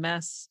afraid of the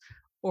mess,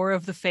 or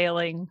of the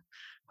failing,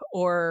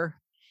 or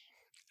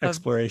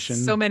exploration.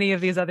 So many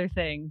of these other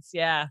things.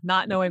 Yeah.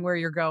 Not knowing where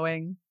you're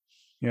going.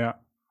 Yeah.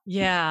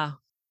 Yeah.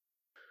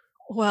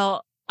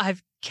 Well,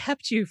 I've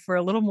kept you for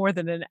a little more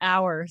than an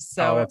hour.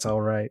 So that's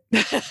all right.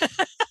 It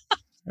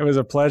was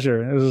a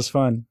pleasure. It was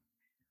fun.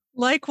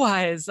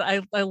 Likewise.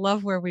 I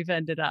love where we've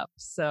ended up.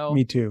 So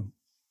me too.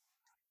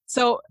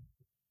 So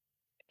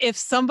if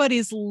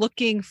somebody's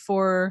looking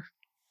for,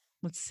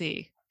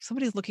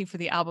 somebody's looking for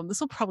the album, this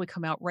will probably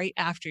come out right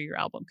after your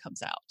album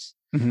comes out.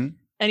 Mm-hmm.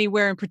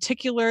 Anywhere in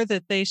particular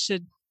that they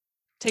should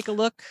take a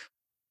look?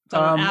 It's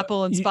on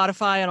Apple and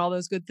Spotify and all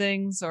those good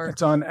things, or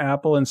it's on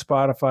Apple and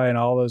Spotify and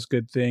all those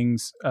good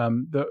things.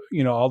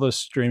 All those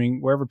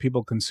streaming, wherever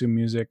people consume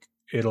music,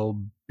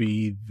 it'll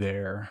be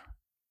there.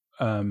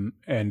 And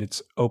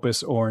it's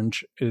Opus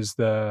Orange is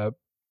the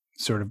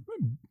sort of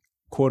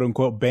quote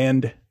unquote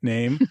band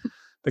name,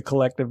 the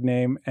collective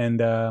name,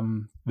 and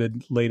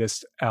the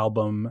latest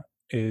album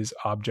is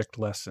Object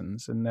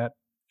Lessons. And that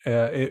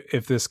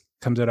if this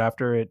comes out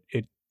after it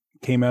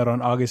came out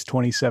on August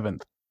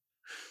 27th.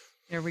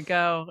 There we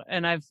go.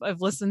 And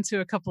I've listened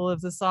to a couple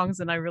of the songs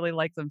and I really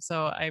like them.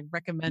 So I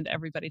recommend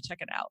everybody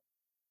check it out.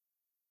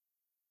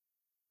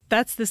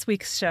 That's this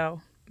week's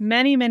show.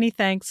 Many, many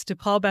thanks to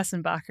Paul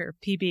Bessenbacher,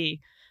 PB,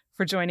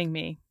 for joining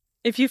me.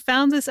 If you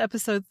found this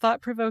episode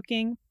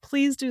thought-provoking,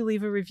 please do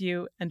leave a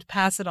review and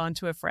pass it on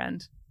to a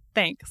friend.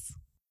 Thanks.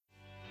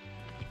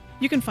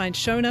 You can find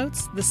show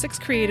notes, the 6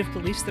 creative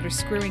beliefs that are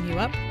screwing you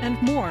up,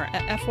 and more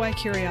at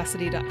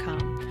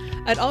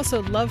fycuriosity.com. I'd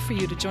also love for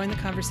you to join the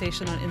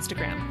conversation on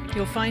Instagram.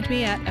 You'll find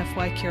me at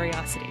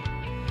fycuriosity.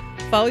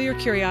 Follow Your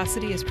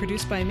Curiosity is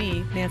produced by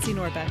me, Nancy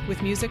Norbeck,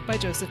 with music by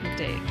Joseph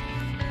McDade.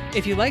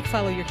 If you like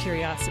Follow Your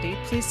Curiosity,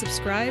 please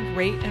subscribe,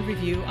 rate, and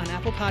review on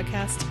Apple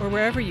Podcasts or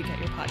wherever you get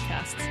your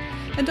podcasts.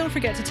 And don't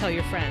forget to tell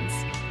your friends.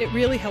 It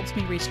really helps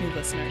me reach new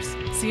listeners.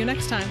 See you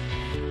next time.